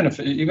 even if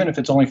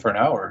it's only for an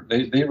hour,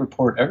 they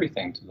report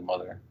everything to the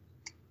mother.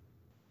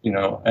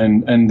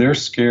 And they're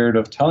scared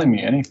of telling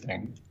me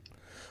anything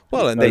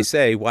Well, and they because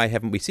say, "Why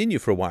haven't we seen you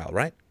for a while?"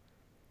 Right?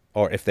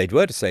 Or if they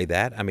were to say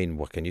that, I mean,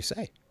 what can you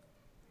say?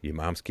 Your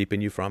mom's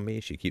keeping you from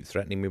me. She keeps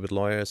threatening me with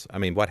lawyers. I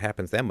mean, what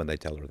happens then when they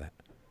tell her that?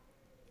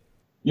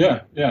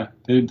 yeah, yeah,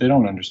 they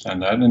don't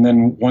understand that. And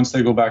then once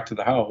they go back to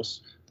the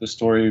house, the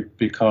story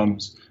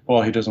becomes,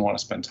 well, he doesn't want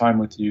to spend time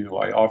with you.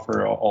 I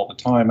offer all the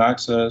time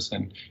access,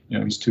 and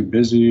he's too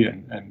busy,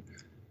 and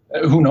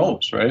who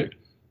knows, right?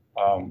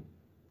 Um,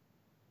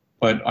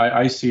 but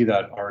I see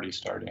that already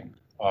starting,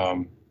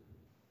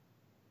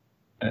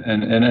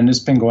 and it's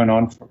been going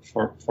on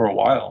for a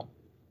while,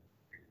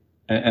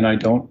 and I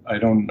don't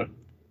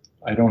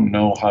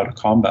know how to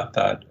combat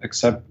that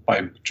except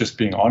by just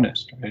being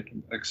honest, right?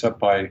 Except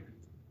by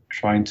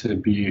trying to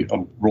be a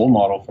role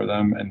model for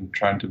them and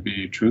trying to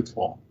be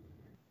truthful.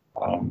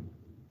 Um,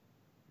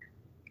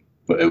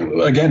 but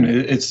again,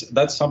 it's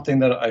that's something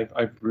that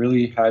I've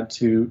really had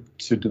to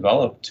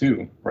develop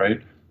too,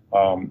 right?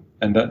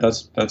 And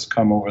that's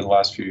come over the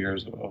last few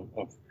years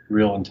of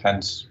real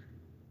intense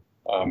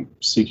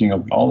seeking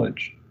of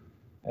knowledge.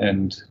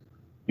 And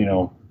you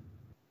know,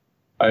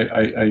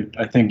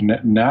 I think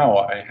now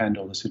I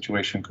handle the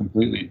situation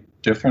completely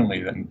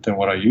differently than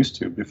what I used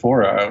to.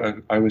 Before,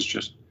 I was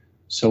just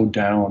so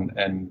down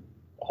and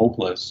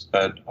hopeless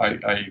that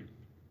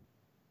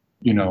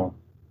you know,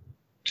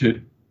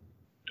 to,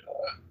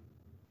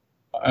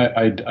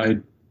 I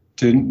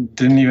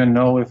didn't even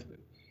know if,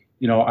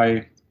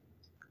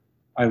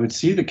 I would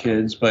see the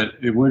kids, but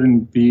it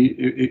wouldn't be,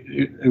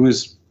 it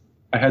was,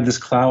 I had this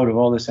cloud of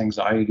all this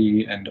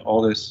anxiety and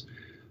all this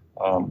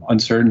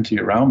uncertainty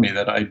around me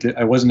that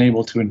I wasn't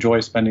able to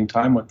enjoy spending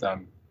time with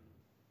them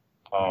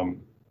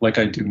like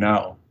I do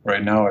now.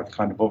 Right now, I've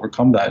kind of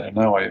overcome that, and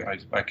now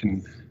I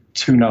can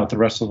tune out the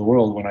rest of the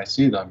world when I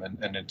see them,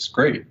 and it's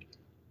great.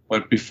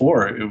 But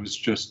before, it was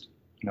just,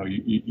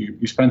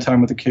 you spend time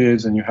with the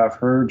kids, and you have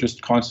her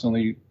just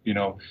constantly,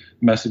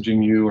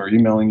 messaging you or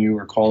emailing you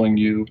or calling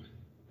you,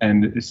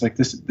 and it's like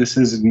this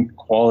isn't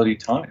quality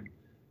time.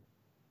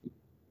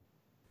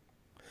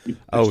 If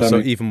Oh, that so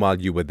makes even while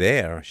you were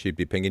there, she'd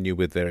be pinging you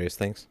with various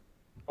things.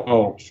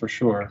 Oh, for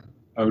sure.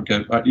 I would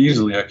get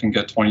easily. I can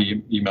get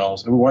 20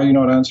 emails. Why are you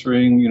not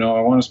answering?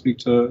 I want to speak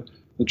to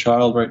the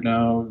child right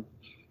now.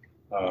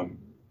 Um,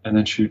 and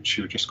then she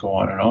would just go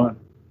on and on.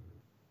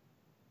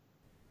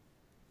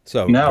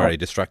 So Now, very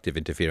destructive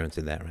interference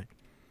in that, right?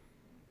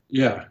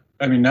 yeah,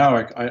 I mean, now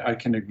I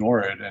can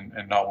ignore it and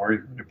not worry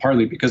about it.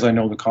 Partly because I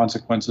know the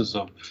consequences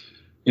of,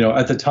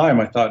 at the time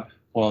I thought,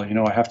 well,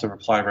 I have to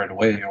reply right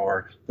away,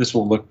 or this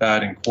will look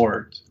bad in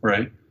court,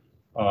 right?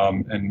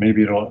 And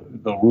maybe they'll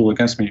rule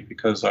against me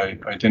because I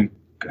didn't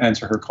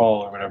answer her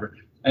call or whatever.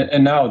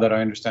 And now that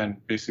I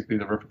understand, basically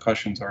the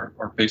repercussions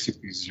are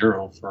basically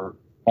zero for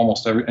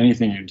almost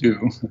anything you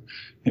do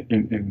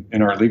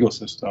in our legal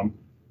system.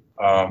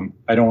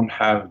 I don't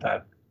have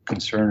that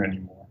concern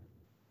anymore,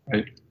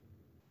 right?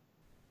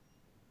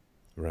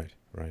 Right,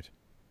 right,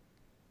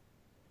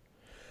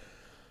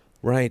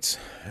 right.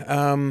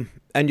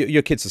 And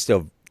your kids are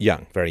still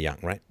young, very young,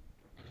 right?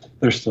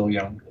 They're still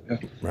young. Yeah.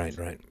 Right,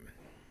 right.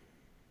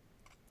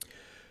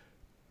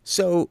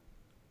 So,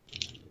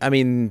 I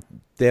mean,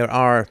 there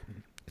are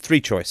three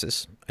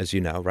choices, as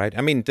you know, right?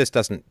 I mean, this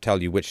doesn't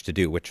tell you which to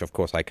do, which of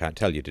course I can't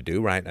tell you to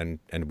do, right? And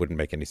it wouldn't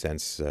make any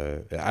sense.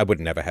 I would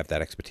never have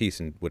that expertise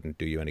and wouldn't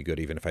do you any good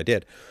even if I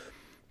did.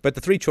 But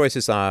the three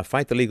choices are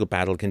fight the legal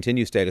battle,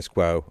 continue status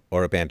quo,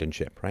 or abandon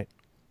ship, right?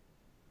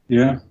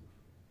 Yeah.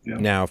 Yeah.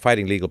 Now,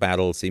 fighting legal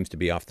battle seems to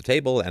be off the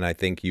table, and I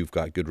think you've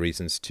got good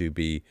reasons to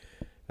be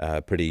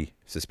pretty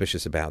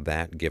suspicious about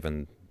that,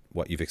 given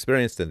what you've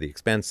experienced and the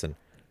expense and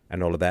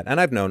all of that. And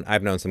I've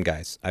known some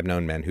guys, I've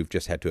known men who've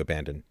just had to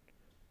abandon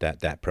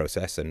that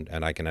process, and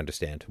I can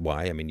understand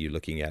why. I mean, you're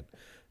looking at,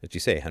 as you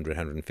say, 100,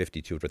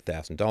 150,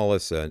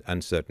 $200,000,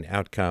 uncertain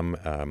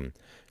outcome,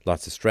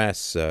 lots of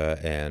stress,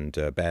 and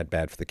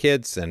bad for the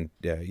kids, and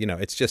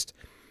it's just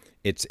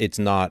it's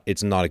not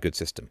a good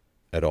system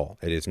at all.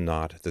 It is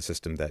not the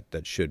system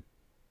that should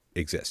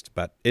exist,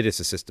 but it is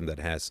a system that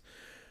has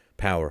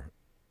power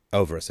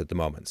over us at the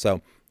moment.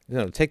 So,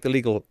 take the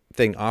legal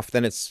thing off,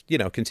 then it's,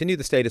 continue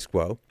the status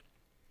quo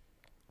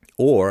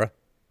or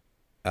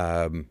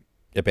um,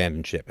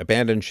 abandon ship.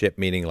 Abandon ship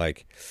meaning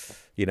like,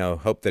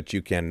 hope that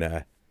you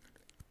can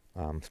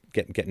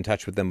get in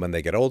touch with them when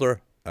they get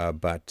older,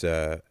 but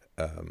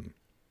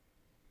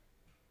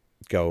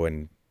go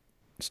and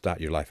start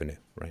your life anew,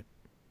 right?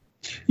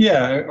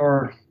 Yeah,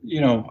 or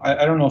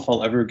I don't know if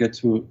I'll ever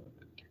get an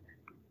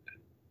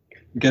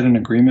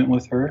agreement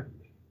with her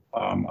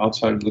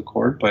outside of the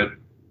court, but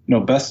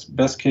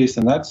best case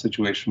in that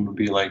situation would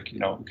be like,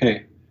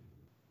 okay,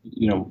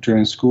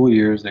 during school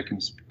years they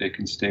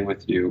can stay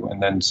with you,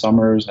 and then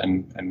summers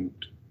and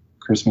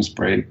Christmas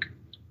break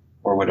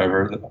or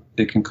whatever,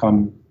 they can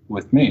come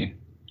with me,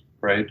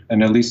 right?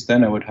 And at least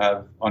then I would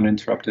have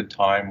uninterrupted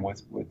time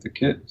with the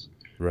kids.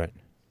 Right.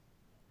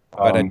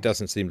 But it Um,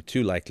 doesn't seem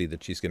too likely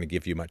that she's going to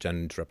give you much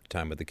uninterrupted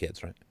time with the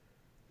kids, right?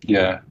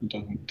 yeah,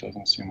 it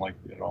doesn't seem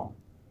likely at all.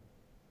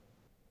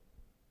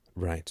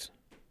 Right.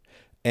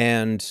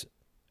 And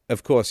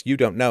of course, you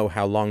don't know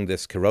how long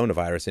this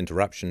coronavirus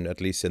interruption,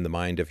 at least in the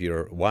mind of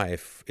your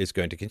wife, is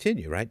going to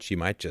continue, right? She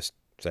might just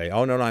say,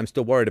 "Oh no, no, I'm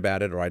still worried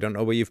about it," or "I don't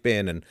know where you've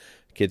been," and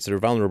kids are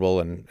vulnerable,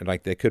 and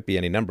like there could be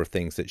any number of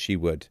things that she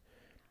would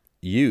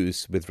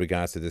use with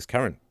regards to this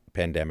current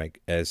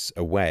pandemic as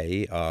a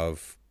way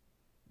of,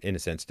 in a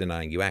sense,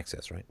 denying you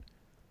access, right?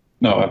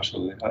 No,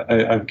 absolutely.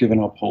 I've given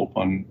up hope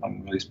on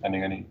really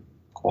spending any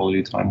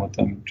quality time with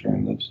them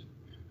during this.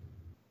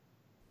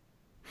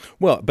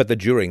 Well, but the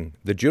during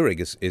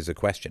is a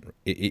question.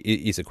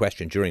 Is a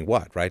question during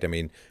what, right? I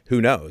mean,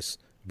 who knows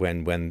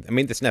when? I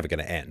mean, that's never going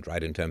to end,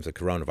 right? In terms of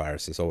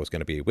coronavirus, it's always going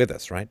to be with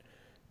us, right?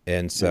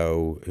 And Yeah.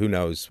 so, who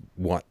knows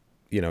what?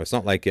 It's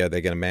not like they're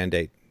going to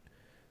mandate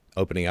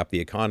opening up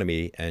the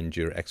economy, and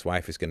your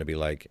ex-wife is going to be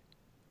like,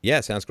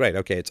 "Yeah, sounds great.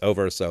 Okay, it's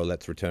over, so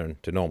let's return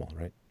to normal,"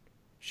 right?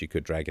 She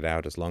could drag it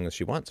out as long as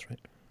she wants,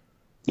 right?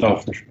 Oh,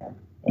 for sure.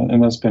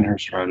 And that's been her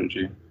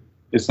strategy.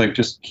 It's like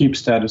just keep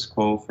status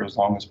quo for as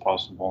long as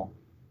possible,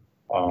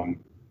 um,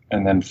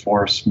 and then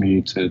force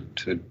me to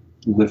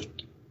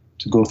lift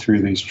to go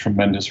through these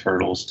tremendous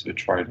hurdles to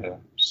try to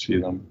see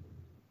them.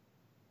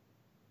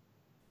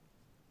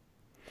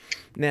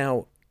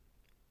 Now,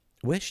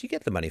 where'd she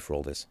get the money for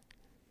all this?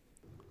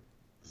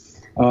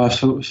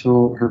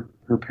 So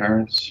her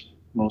parents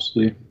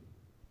mostly.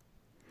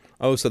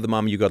 Oh, so the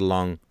mom you got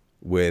along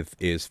with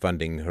is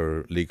funding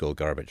her legal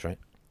garbage, right?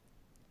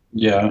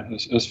 Yeah,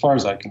 as far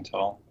as I can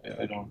tell,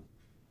 I don't.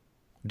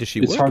 Does she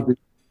It's work? hard.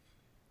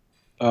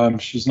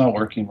 She's not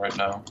working right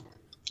now.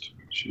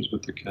 She's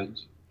with the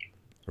kids.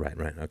 Right,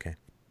 right, okay.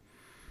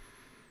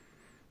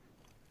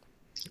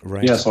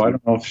 Yeah, Right. so I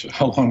don't know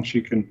how long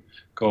she can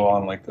go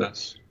on like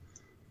this.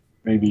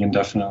 Maybe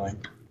indefinitely.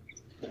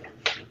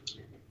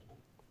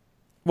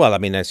 Well, I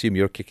mean, I assume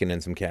you're kicking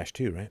in some cash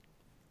too, right?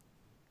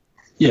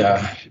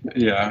 Yeah,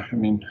 yeah. I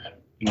mean,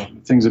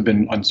 things have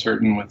been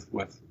uncertain with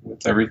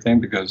everything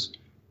because,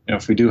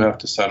 if we do have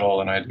to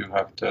settle and I do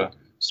have to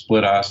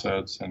split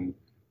assets and,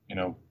 you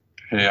know,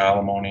 pay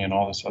alimony and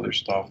all this other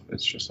stuff,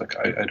 it's just like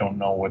I don't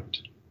know what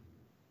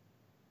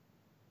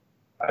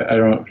I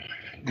don't,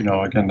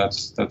 again,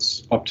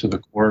 that's up to the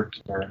court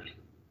or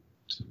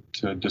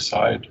to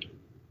decide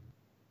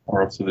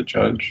or up to the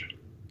judge.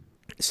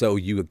 So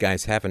you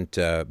guys haven't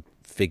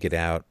figured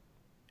out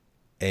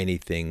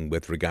anything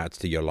with regards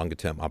to your longer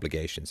term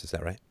obligations, is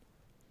that right?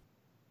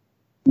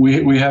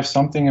 We have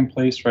something in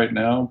place right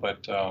now,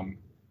 but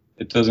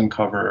it doesn't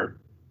cover.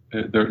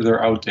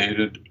 They're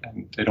outdated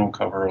and they don't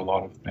cover a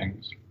lot of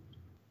things.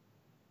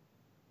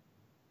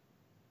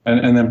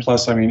 And then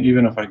plus, I mean,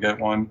 even if I get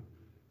one,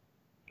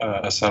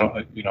 a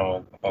settlement,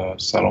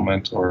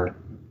 or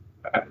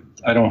I,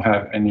 I don't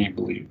have any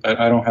belief.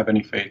 I don't have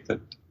any faith that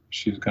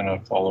she's gonna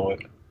follow it.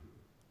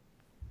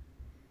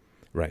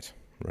 Right,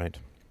 right.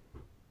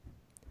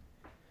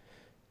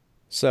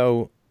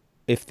 So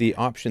if the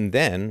option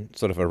then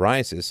sort of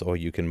arises, or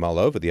you can mull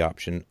over the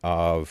option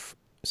of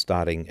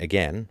starting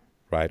again,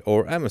 right?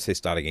 Or I'm going to say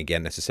starting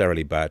again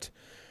necessarily, but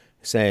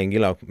saying,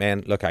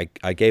 man, look,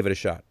 I gave it a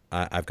shot.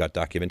 I've got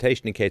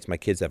documentation in case my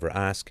kids ever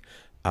ask.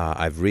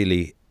 I've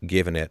really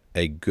given it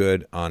a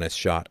good, honest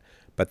shot,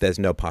 but there's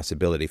no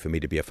possibility for me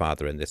to be a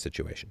father in this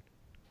situation.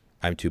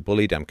 I'm too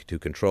bullied. I'm too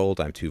controlled.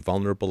 I'm too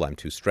vulnerable. I'm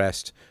too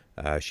stressed.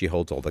 She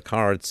holds all the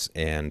cards.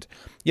 And,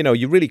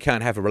 you really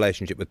can't have a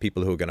relationship with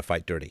people who are going to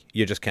fight dirty.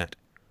 You just can't.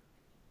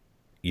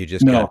 You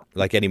just can't. No,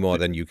 Like any more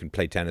than you can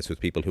play tennis with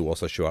people who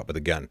also show up with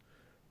a gun.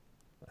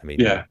 I mean,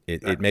 yeah,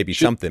 it may be she,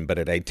 something, but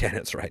it ain't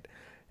tennis, right?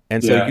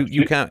 And so yeah,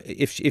 you can't,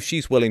 if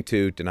she's willing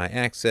to deny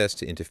access,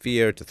 to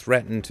interfere, to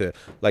threaten, to,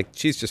 like,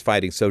 she's just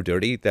fighting so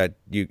dirty that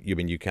you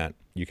mean you can't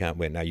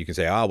win. Now you can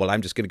say, oh well,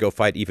 I'm just going to go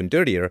fight even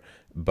dirtier,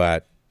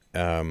 but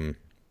um,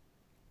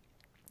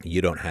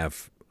 you don't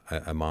have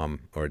a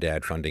mom or a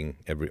dad funding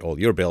all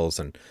your bills,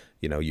 and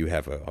you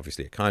have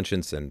obviously a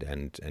conscience,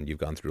 and you've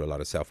gone through a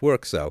lot of self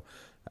work. So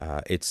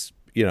it's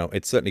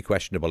certainly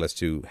questionable as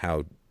to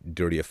how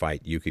dirty a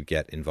fight you could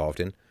get involved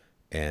in.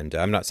 And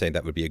I'm not saying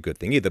that would be a good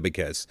thing either,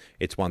 because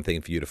it's one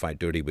thing for you to fight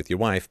dirty with your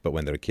wife, but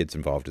when there are kids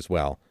involved as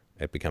well,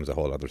 it becomes a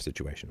whole other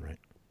situation, right?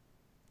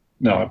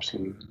 no,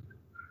 absolutely,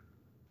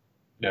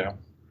 yeah.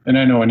 And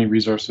I know any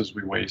resources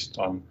we waste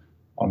on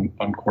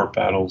court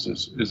battles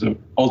is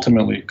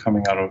ultimately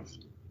coming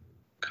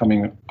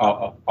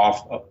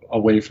off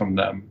away from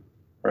them,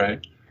 right?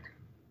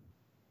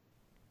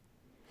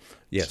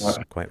 So Yes,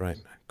 quite right,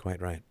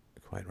 quite right,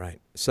 quite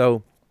right.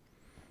 So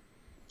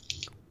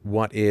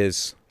What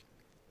is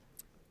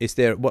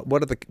there?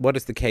 What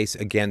is the case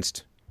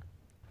against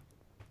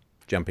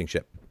jumping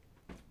ship?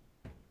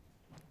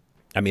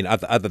 I mean,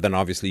 other than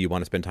obviously you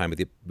want to spend time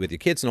with your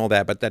kids and all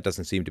that, but that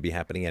doesn't seem to be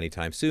happening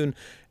anytime soon,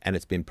 and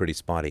it's been pretty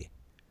spotty.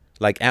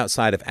 Like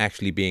outside of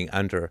actually being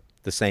under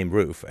the same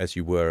roof as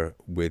you were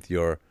with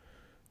your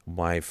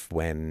wife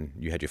when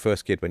you had your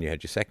first kid, when you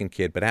had your second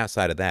kid, but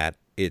outside of that,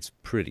 it's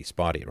pretty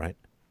spotty, right?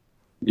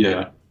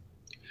 Yeah.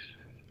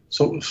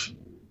 So,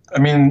 I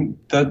mean,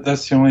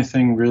 that's the only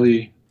thing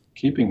really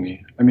keeping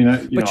me. I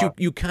mean, But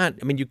you can't.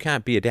 I mean, you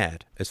can't be a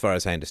dad, as far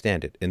as I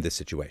understand it, in this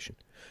situation,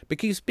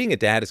 because being a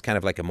dad is kind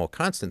of like a more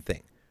constant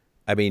thing.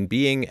 I mean,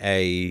 being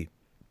a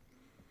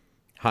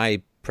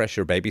high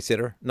pressure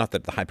babysitter, not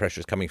that the high pressure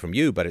is coming from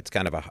you, but it's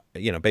kind of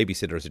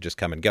babysitters are just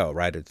come and go,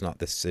 right? It's not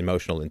this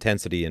emotional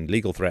intensity and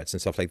legal threats and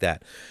stuff like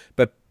that.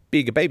 But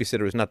being a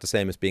babysitter is not the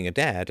same as being a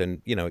dad,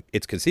 and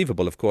it's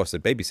conceivable, of course,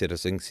 that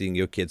babysitters are seeing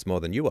your kids more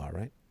than you are,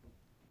 right?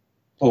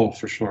 oh,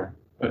 for sure.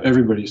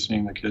 Everybody's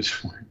seeing the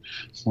kids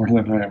more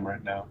than I am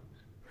right now.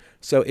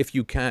 So if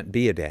you can't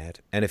be a dad,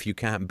 and if you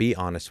can't be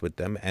honest with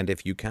them, and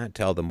if you can't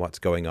tell them what's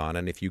going on,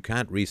 and if you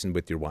can't reason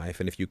with your wife,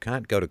 and if you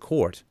can't go to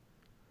court,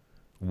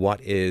 what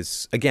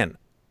is, again,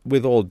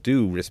 with all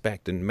due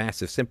respect and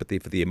massive sympathy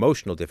for the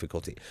emotional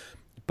difficulty,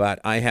 but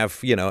I have,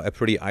 a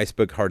pretty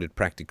iceberg-hearted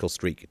practical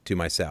streak to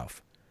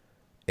myself.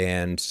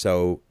 And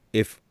so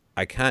if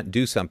I can't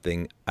do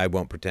something, I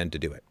won't pretend to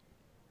do it.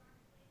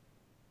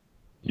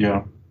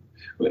 Yeah,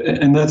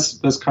 and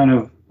that's kind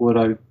of what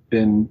I've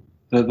been.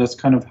 That's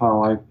kind of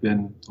how I've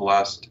been the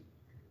last,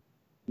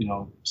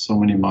 so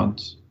many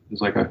months.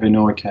 It's like I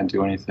know I can't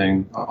do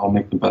anything. I'll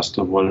make the best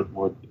of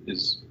what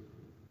is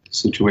the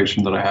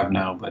situation that I have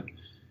now. But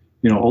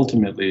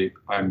ultimately,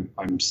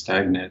 I'm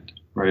stagnant,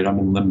 right? I'm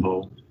in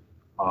limbo.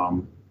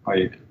 Um,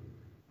 I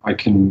I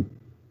can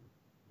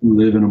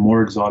live in a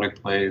more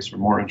exotic place or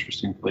more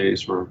interesting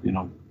place, or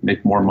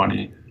make more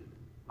money.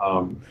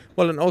 Um,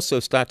 Well, and also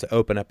start to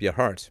open up your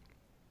heart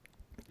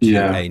to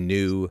yeah, a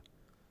new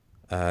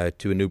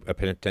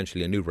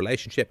potentially a new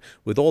relationship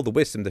with all the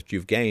wisdom that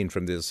you've gained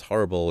from this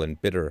horrible and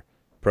bitter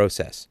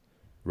process,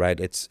 right?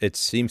 It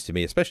seems to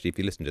me, especially if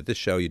you listen to this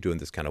show, you're doing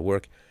this kind of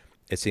work,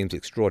 it seems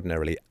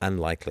extraordinarily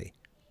unlikely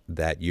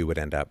that you would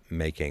end up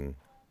making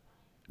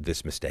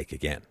this mistake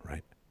again,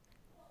 right?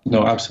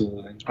 no,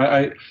 absolutely.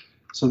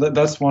 So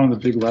that's one of the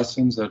big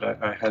lessons that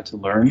I had to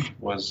learn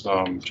was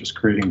just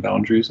creating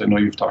boundaries. I know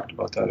you've talked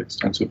about that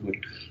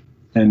extensively,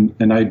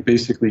 and I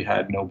basically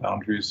had no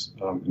boundaries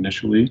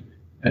initially,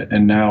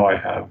 and now I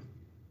have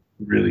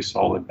really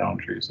solid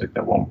boundaries like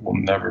that won't will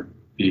never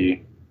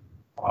be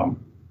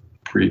um,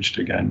 breached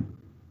again.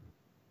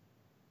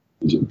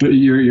 But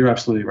you're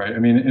absolutely right. I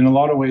mean, in a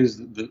lot of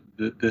ways,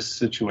 this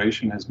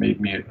situation has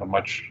made me a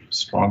much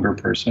stronger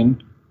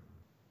person.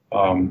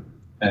 Um,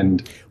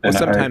 and Well, and I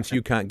sometimes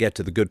you can't get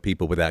to the good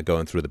people without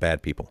going through the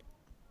bad people,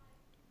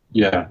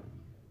 yeah,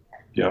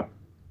 yeah.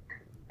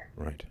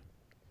 right?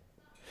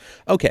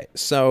 Okay,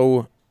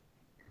 so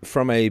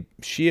from a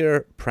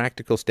sheer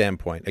practical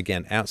standpoint,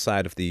 again,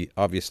 outside of the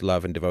obvious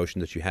love and devotion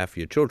that you have for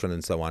your children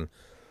and so on,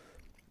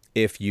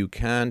 if you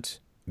can't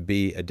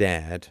be a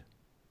dad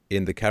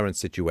in the current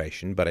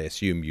situation, but I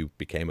assume you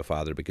became a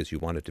father because you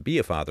wanted to be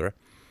a father,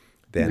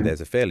 then Mhm.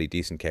 there's a fairly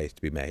decent case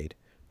to be made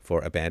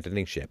for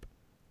abandoning ship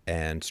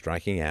and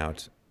striking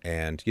out.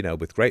 And,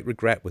 with great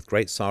regret, with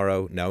great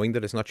sorrow, knowing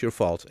that it's not your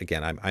fault.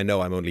 Again, I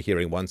know I'm only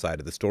hearing one side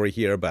of the story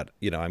here, but,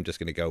 I'm just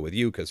going to go with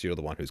you because you're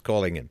the one who's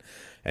calling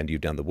and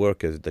you've done the work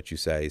that you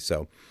say.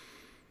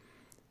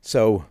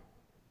 So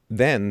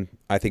then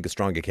I think a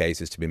stronger case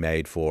is to be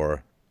made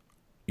for,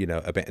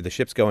 the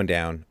ship's going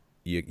down.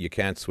 You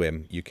can't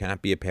swim. You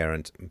can't be a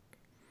parent,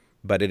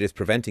 but it is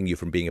preventing you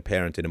from being a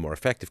parent in a more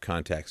effective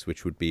context,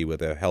 which would be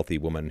with a healthy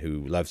woman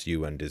who loves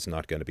you and is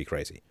not going to be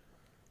crazy.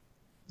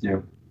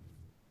 Yeah,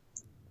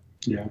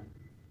 yeah.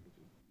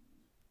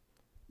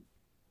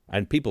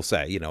 And people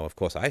say, of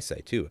course I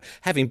say too,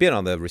 having been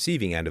on the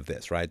receiving end of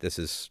this, right? This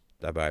is,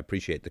 I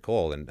appreciate the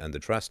call and the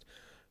trust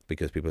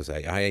because people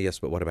say, oh, yeah, yes,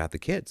 but what about the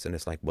kids? And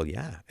it's like, well,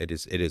 yeah, it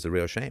is a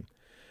real shame.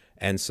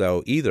 And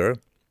so either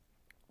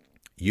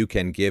you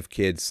can give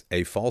kids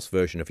a false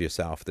version of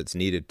yourself that's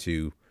needed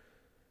to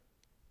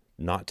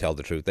not tell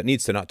the truth, that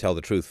needs to not tell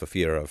the truth for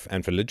fear of,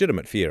 and for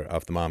legitimate fear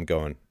of the mom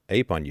going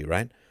ape on you,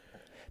 right?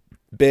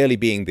 Barely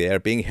being there,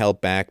 being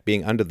held back,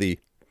 being under the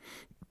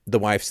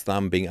wife's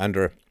thumb, being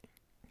under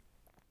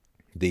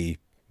the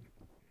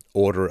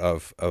order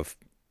of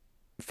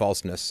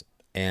falseness.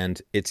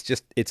 And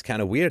it's kind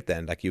of weird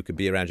then. Like you could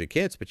be around your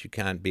kids, but you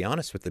can't be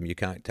honest with them. You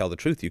can't tell the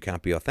truth. You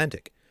can't be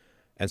authentic.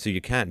 And so you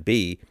can't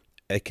be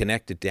a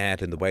connected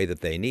dad in the way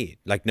that they need,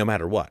 like no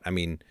matter what.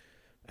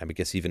 I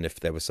guess even if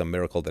there was some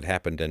miracle that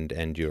happened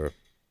and your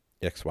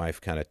ex-wife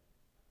kind of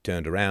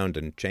turned around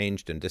and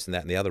changed and this and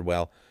that and the other,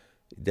 well,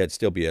 there'd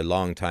still be a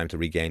long time to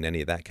regain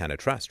any of that kind of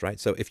trust, right?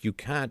 So if you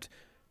can't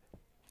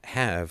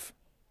have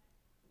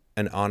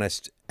an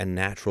honest and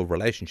natural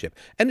relationship.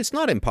 And it's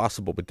not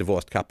impossible with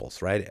divorced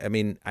couples, right? I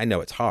mean, I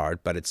know it's hard,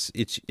 but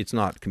it's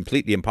not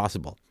completely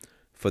impossible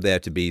for there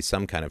to be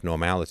some kind of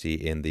normality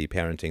in the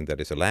parenting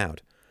that is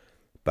allowed.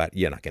 But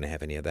you're not going to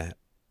have any of that.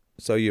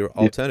 So your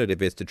Yeah.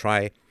 alternative is to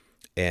try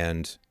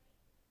and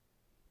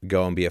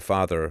go and be a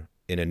father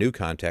in a new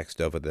context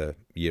over the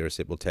years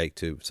it will take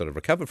to sort of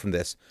recover from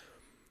this,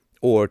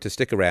 or to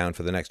stick around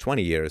for the next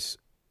 20 years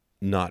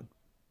not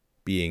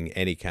being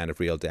any kind of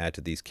real dad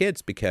to these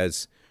kids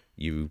because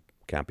you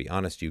can't be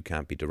honest, you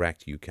can't be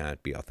direct, you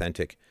can't be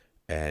authentic,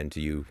 and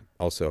you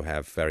also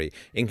have very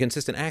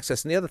inconsistent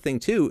access. And the other thing,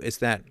 too, is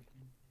that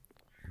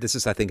this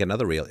is, I think,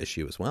 another real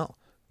issue as well,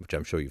 which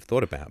I'm sure you've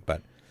thought about.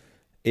 But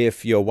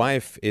if your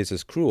wife is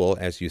as cruel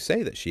as you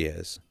say that she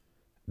is,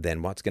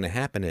 then what's going to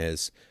happen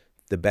is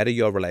the better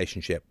your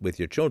relationship with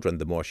your children,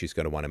 the more she's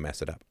going to want to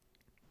mess it up.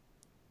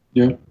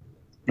 Yeah.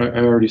 I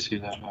already see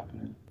that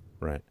happening.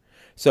 Right.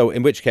 So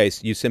in which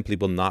case, you simply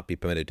will not be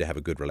permitted to have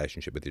a good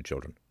relationship with your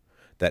children.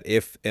 That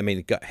if, I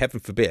mean, heaven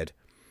forbid,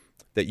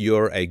 that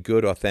you're a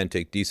good,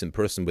 authentic, decent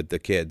person with the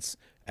kids,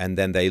 and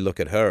then they look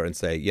at her and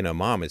say, you know,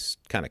 mom is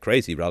kind of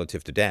crazy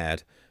relative to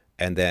dad,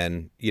 and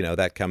then, you know,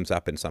 that comes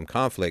up in some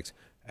conflict,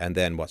 and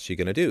then what's she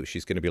going to do?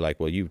 She's going to be like,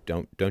 well, you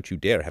don't you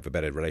dare have a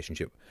better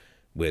relationship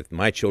with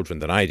my children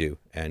than I do,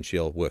 and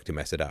she'll work to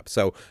mess it up.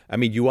 So, I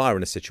mean, you are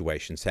in a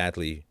situation,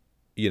 sadly,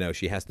 you know,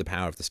 she has the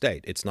power of the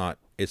state. It's not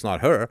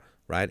her,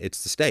 right?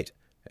 It's the state.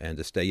 And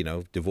the state, you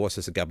know, divorce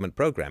is a government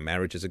program,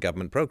 marriage is a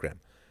government program.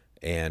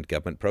 And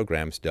government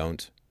programs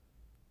don't,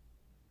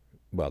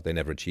 well, they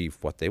never achieve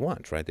what they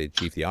want, right? They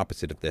achieve the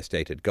opposite of their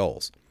stated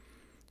goals.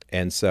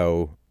 And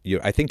so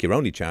I think your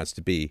only chance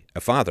to be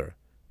a father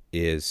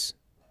is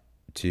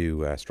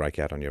to strike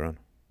out on your own.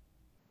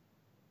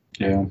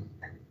 Yeah.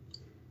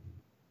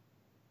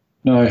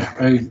 No,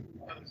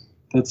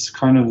 that's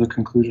kind of the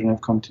conclusion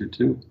I've come to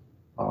too.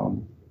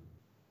 Um,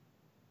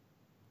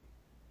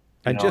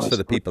 And just for it's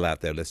the people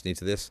out there listening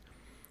to this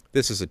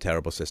is a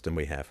terrible system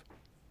we have.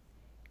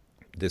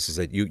 This is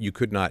you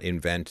could not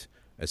invent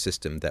a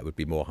system that would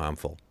be more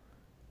harmful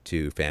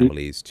to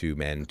families, to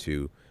men,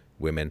 to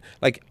women.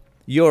 Like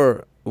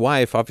your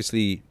wife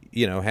obviously,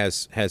 you know,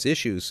 has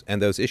issues,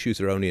 and those issues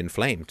are only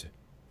inflamed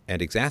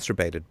and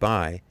exacerbated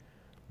by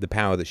the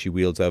power that she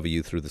wields over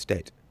you through the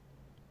state.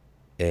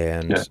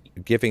 And yeah,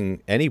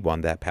 giving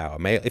anyone that power,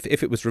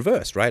 if it was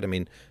reversed, right? I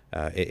mean,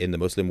 in the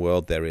Muslim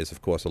world, there is,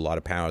 of course, a lot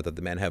of power that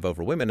the men have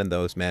over women, and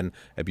those men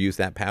abuse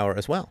that power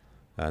as well.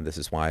 And this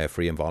is why a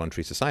free and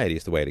voluntary society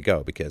is the way to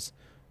go, because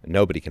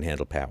nobody can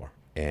handle power.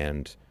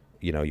 And,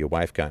 you know, your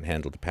wife can't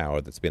handle the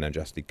power that's been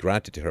unjustly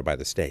granted to her by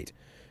the state.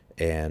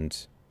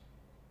 And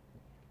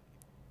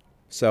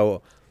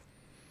so,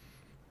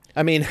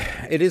 I mean,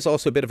 it is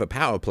also a bit of a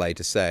power play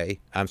to say,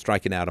 I'm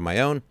striking out on my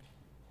own,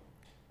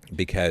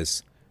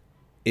 because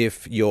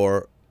if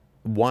your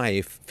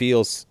wife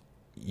feels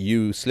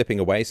you slipping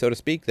away, so to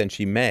speak, then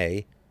she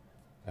may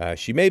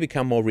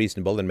become more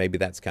reasonable, and maybe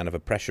that's kind of a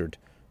pressured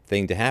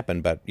thing to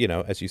happen. But, you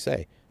know, as you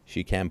say,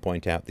 she can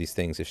point out these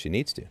things if she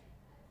needs to.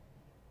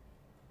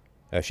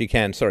 She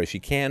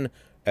can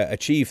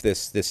achieve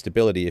this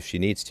stability if she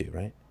needs to,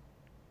 right?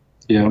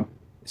 yeah. And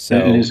So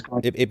it's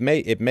got, it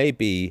may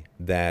be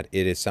that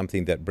it is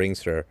something that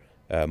brings her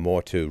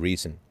more to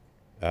reason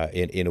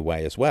in a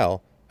way as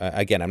well.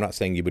 Again, I'm not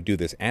saying you would do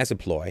this as a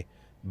ploy,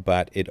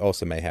 but it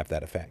also may have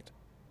that effect.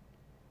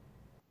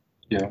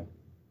 yeah.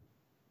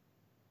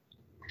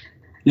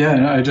 Yeah,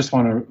 and I just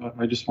want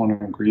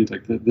to agree.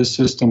 Like this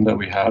system that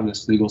we have,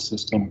 this legal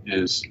system,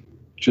 is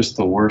just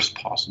the worst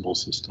possible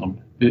system.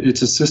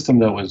 It's a system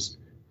that was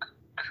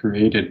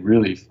created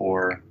really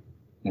for,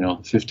 the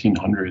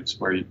 1500s,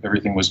 where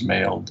everything was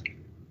mailed.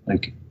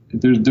 Like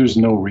there's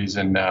no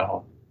reason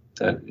now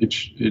that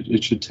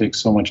it should take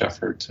so much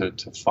effort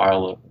to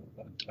file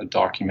a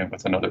document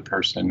with another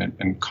person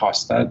and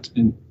cost that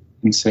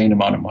insane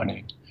amount of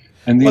money.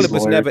 And Well, these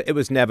lawyers,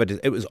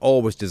 it was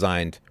always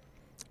designed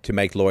to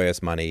make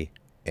lawyers money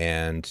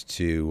and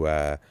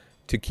to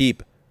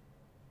keep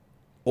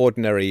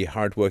ordinary,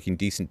 hardworking,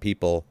 decent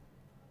people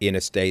in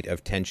a state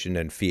of tension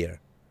and fear,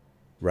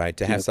 right?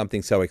 To have yeah,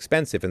 something so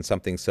expensive and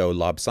something so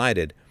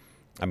lopsided,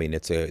 I mean,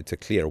 it's a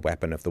clear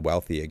weapon of the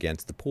wealthy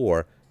against the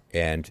poor,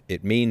 and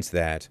it means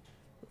that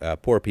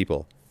poor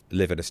people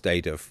live in a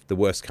state of the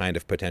worst kind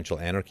of potential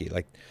anarchy.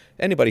 Like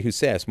anybody who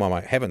says, "Well, my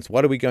heavens,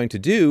 what are we going to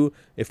do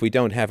if we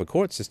don't have a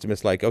court system?"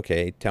 It's like,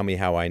 okay, tell me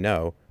how I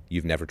know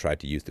you've never tried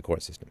to use the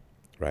court system,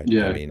 right? I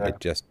yeah, mean, exactly. it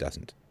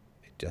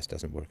just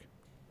doesn't work.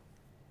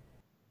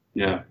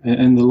 Yeah,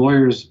 and the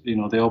lawyers,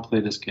 they all play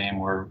this game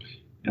where,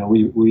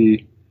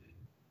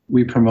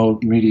 we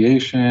promote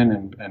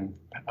mediation and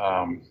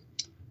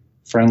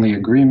friendly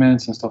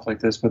agreements and stuff like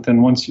this. But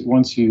then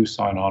once you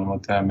sign on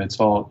with them, it's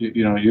all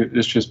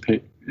it's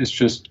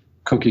just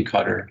cookie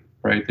cutter,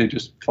 right? They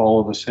just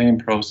follow the same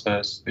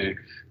process.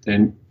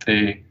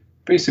 They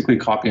basically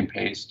copy and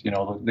paste.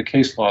 The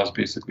case law is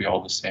basically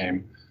all the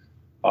same,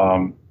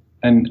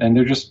 and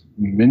they're just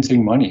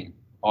minting money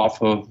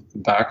off of the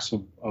backs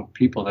of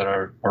people that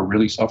are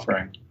really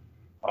suffering,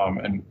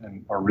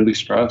 and are really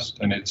stressed.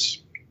 And it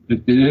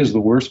is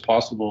the worst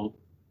possible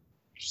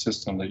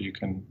system that you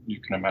can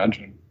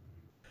imagine.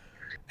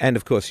 And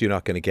of course, you're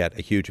not going to get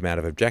a huge amount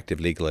of objective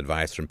legal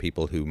advice from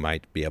people who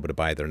might be able to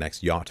buy their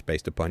next yacht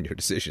based upon your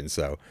decision.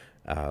 So,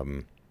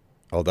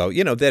 although,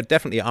 there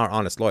definitely are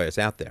honest lawyers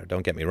out there,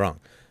 don't get me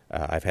wrong.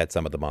 I've had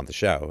some of them on the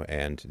show,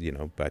 and,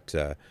 but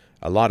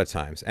a lot of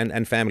times,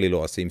 and family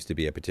law seems to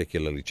be a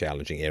particularly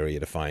challenging area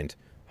to find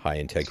high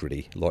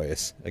integrity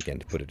lawyers, again,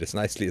 to put it as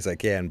nicely as I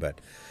can. But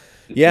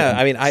yeah,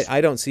 I mean,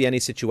 I don't see any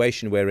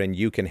situation wherein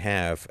you can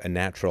have a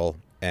natural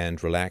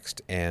and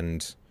relaxed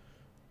and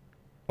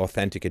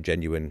authentic and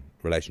genuine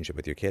relationship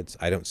with your kids.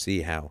 I don't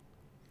see how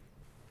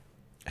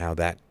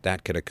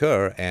that could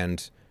occur.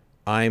 And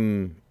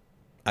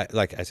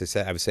like as I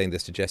said, I was saying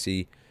this to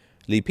Jesse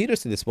Lee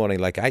Peterson this morning.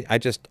 Like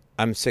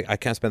I'm sick. I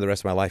can't spend the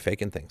rest of my life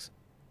faking things.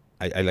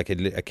 I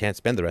can't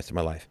spend the rest of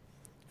my life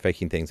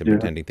faking things and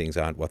pretending things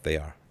aren't what they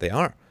are. They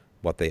are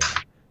what they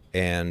are.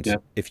 And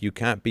if you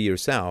can't be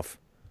yourself,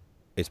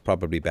 it's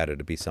probably better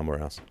to be somewhere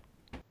else.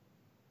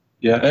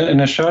 Yeah,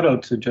 and a shout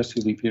out to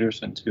Jesse Lee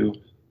Peterson too.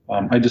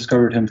 I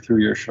discovered him through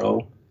your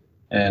show,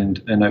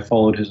 and I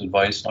followed his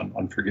advice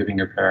on forgiving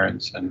your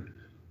parents, and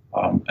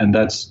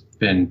that's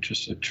been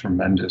just a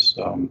tremendous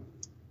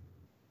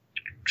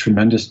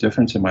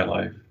difference in my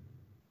life.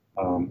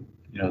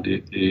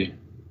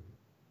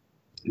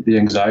 The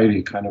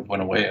anxiety kind of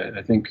went away.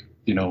 I think,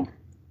 and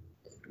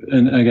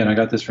again, I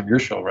got this from your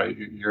show, right?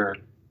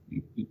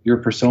 Your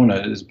persona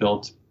is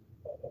built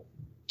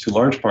to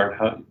large part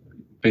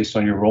based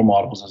on your role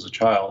models as a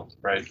child,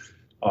 right?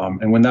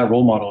 And when that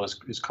role model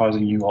is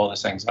causing you all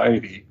this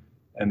anxiety,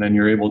 and then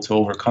you're able to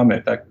overcome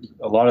it, that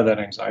a lot of that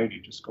anxiety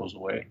just goes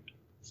away.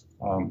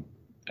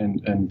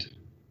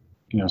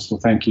 So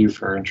thank you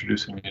for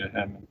introducing me to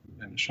him,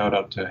 and shout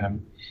out to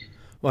him.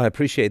 Well, I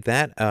appreciate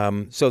that.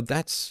 So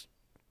that's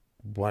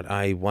what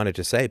I wanted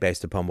to say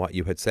based upon what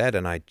you had said,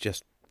 and I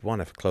just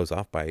want to close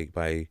off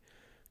by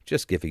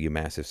just giving you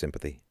massive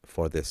sympathy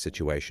for this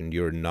situation.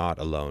 You're not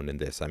alone in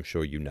this. I'm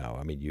sure you know.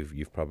 I mean,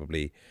 you've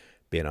probably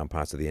been on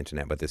parts of the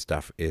internet where this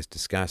stuff is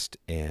discussed,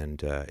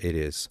 and it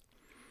is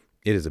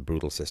a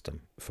brutal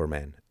system for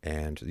men.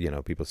 And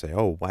people say,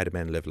 "Oh, why do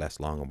men live less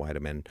long, and why do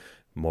men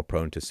more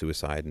prone to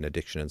suicide and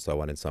addiction and so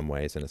on?" In some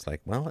ways, and it's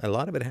like, well, a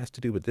lot of it has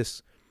to do with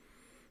this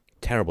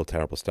terrible,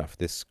 terrible stuff,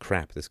 this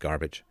crap, this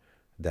garbage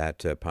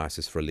that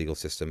passes for a legal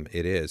system.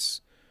 It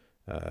is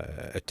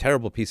a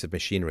terrible piece of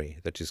machinery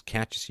that just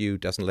catches you,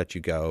 doesn't let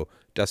you go,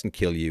 doesn't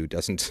kill you,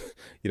 doesn't,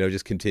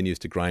 just continues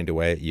to grind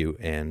away at you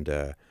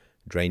and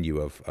drain you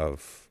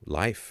of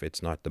life.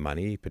 It's not the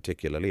money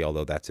particularly,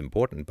 although that's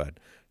important, but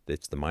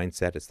it's the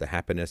mindset, it's the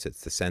happiness,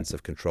 it's the sense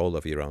of control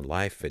of your own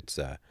life.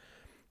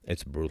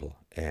 It's brutal.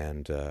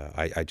 And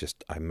I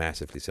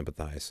massively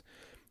sympathize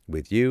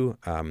with you.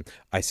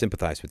 I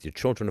sympathize with your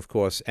children, of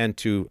course, and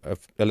to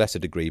a lesser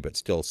degree, but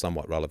still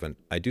somewhat relevant,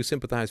 I do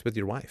sympathize with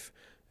your wife.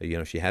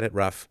 She had it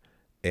rough,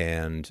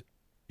 and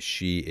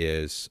she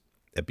is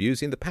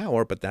abusing the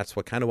power, but that's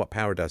what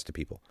power does to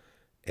people.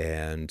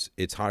 And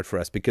it's hard for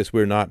us because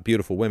we're not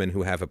beautiful women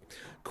who have a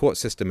court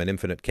system and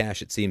infinite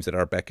cash, it seems, at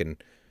our beck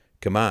and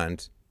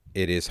command.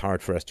 It is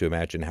hard for us to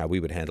imagine how we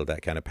would handle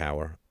that kind of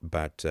power,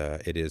 but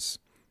it's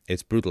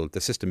brutal.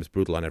 The system is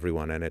brutal on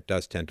everyone, and it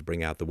does tend to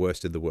bring out the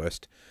worst in the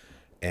worst.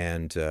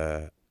 And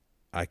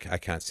I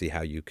can't see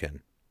how you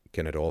can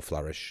at all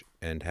flourish,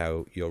 and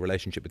how your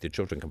relationship with your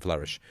children can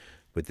flourish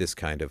with this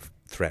kind of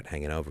threat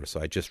hanging over.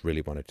 So I just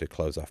really wanted to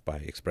close off by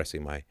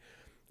expressing my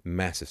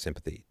massive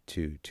sympathy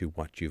to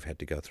what you've had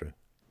to go through.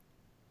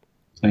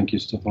 Thank you,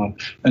 Stefan.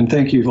 And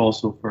thank you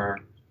also for,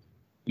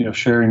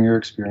 sharing your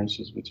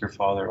experiences with your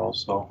father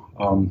also.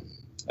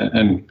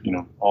 And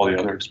all the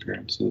other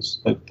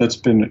experiences. That's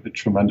been a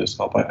tremendous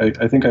help.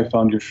 I think I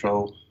found your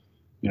show,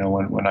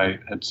 when I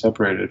had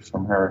separated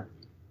from her,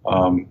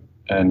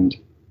 and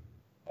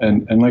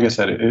like I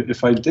said,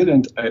 if I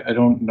didn't, I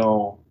don't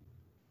know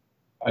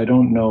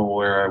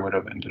where I would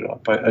have ended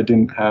up. I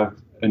didn't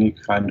have any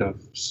kind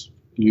of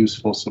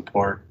useful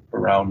support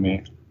around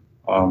me,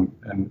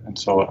 and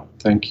so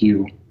thank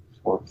you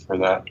for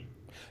that.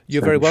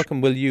 You're very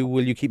welcome. Will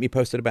you keep me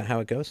posted about how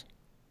it goes?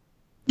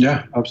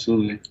 Yeah,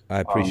 absolutely. I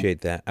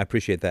appreciate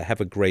that.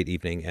 Have a great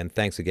evening, and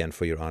thanks again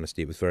for your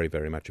honesty. It was very,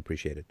 very much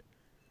appreciated.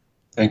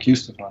 Thank you,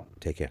 Stefan.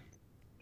 Take care.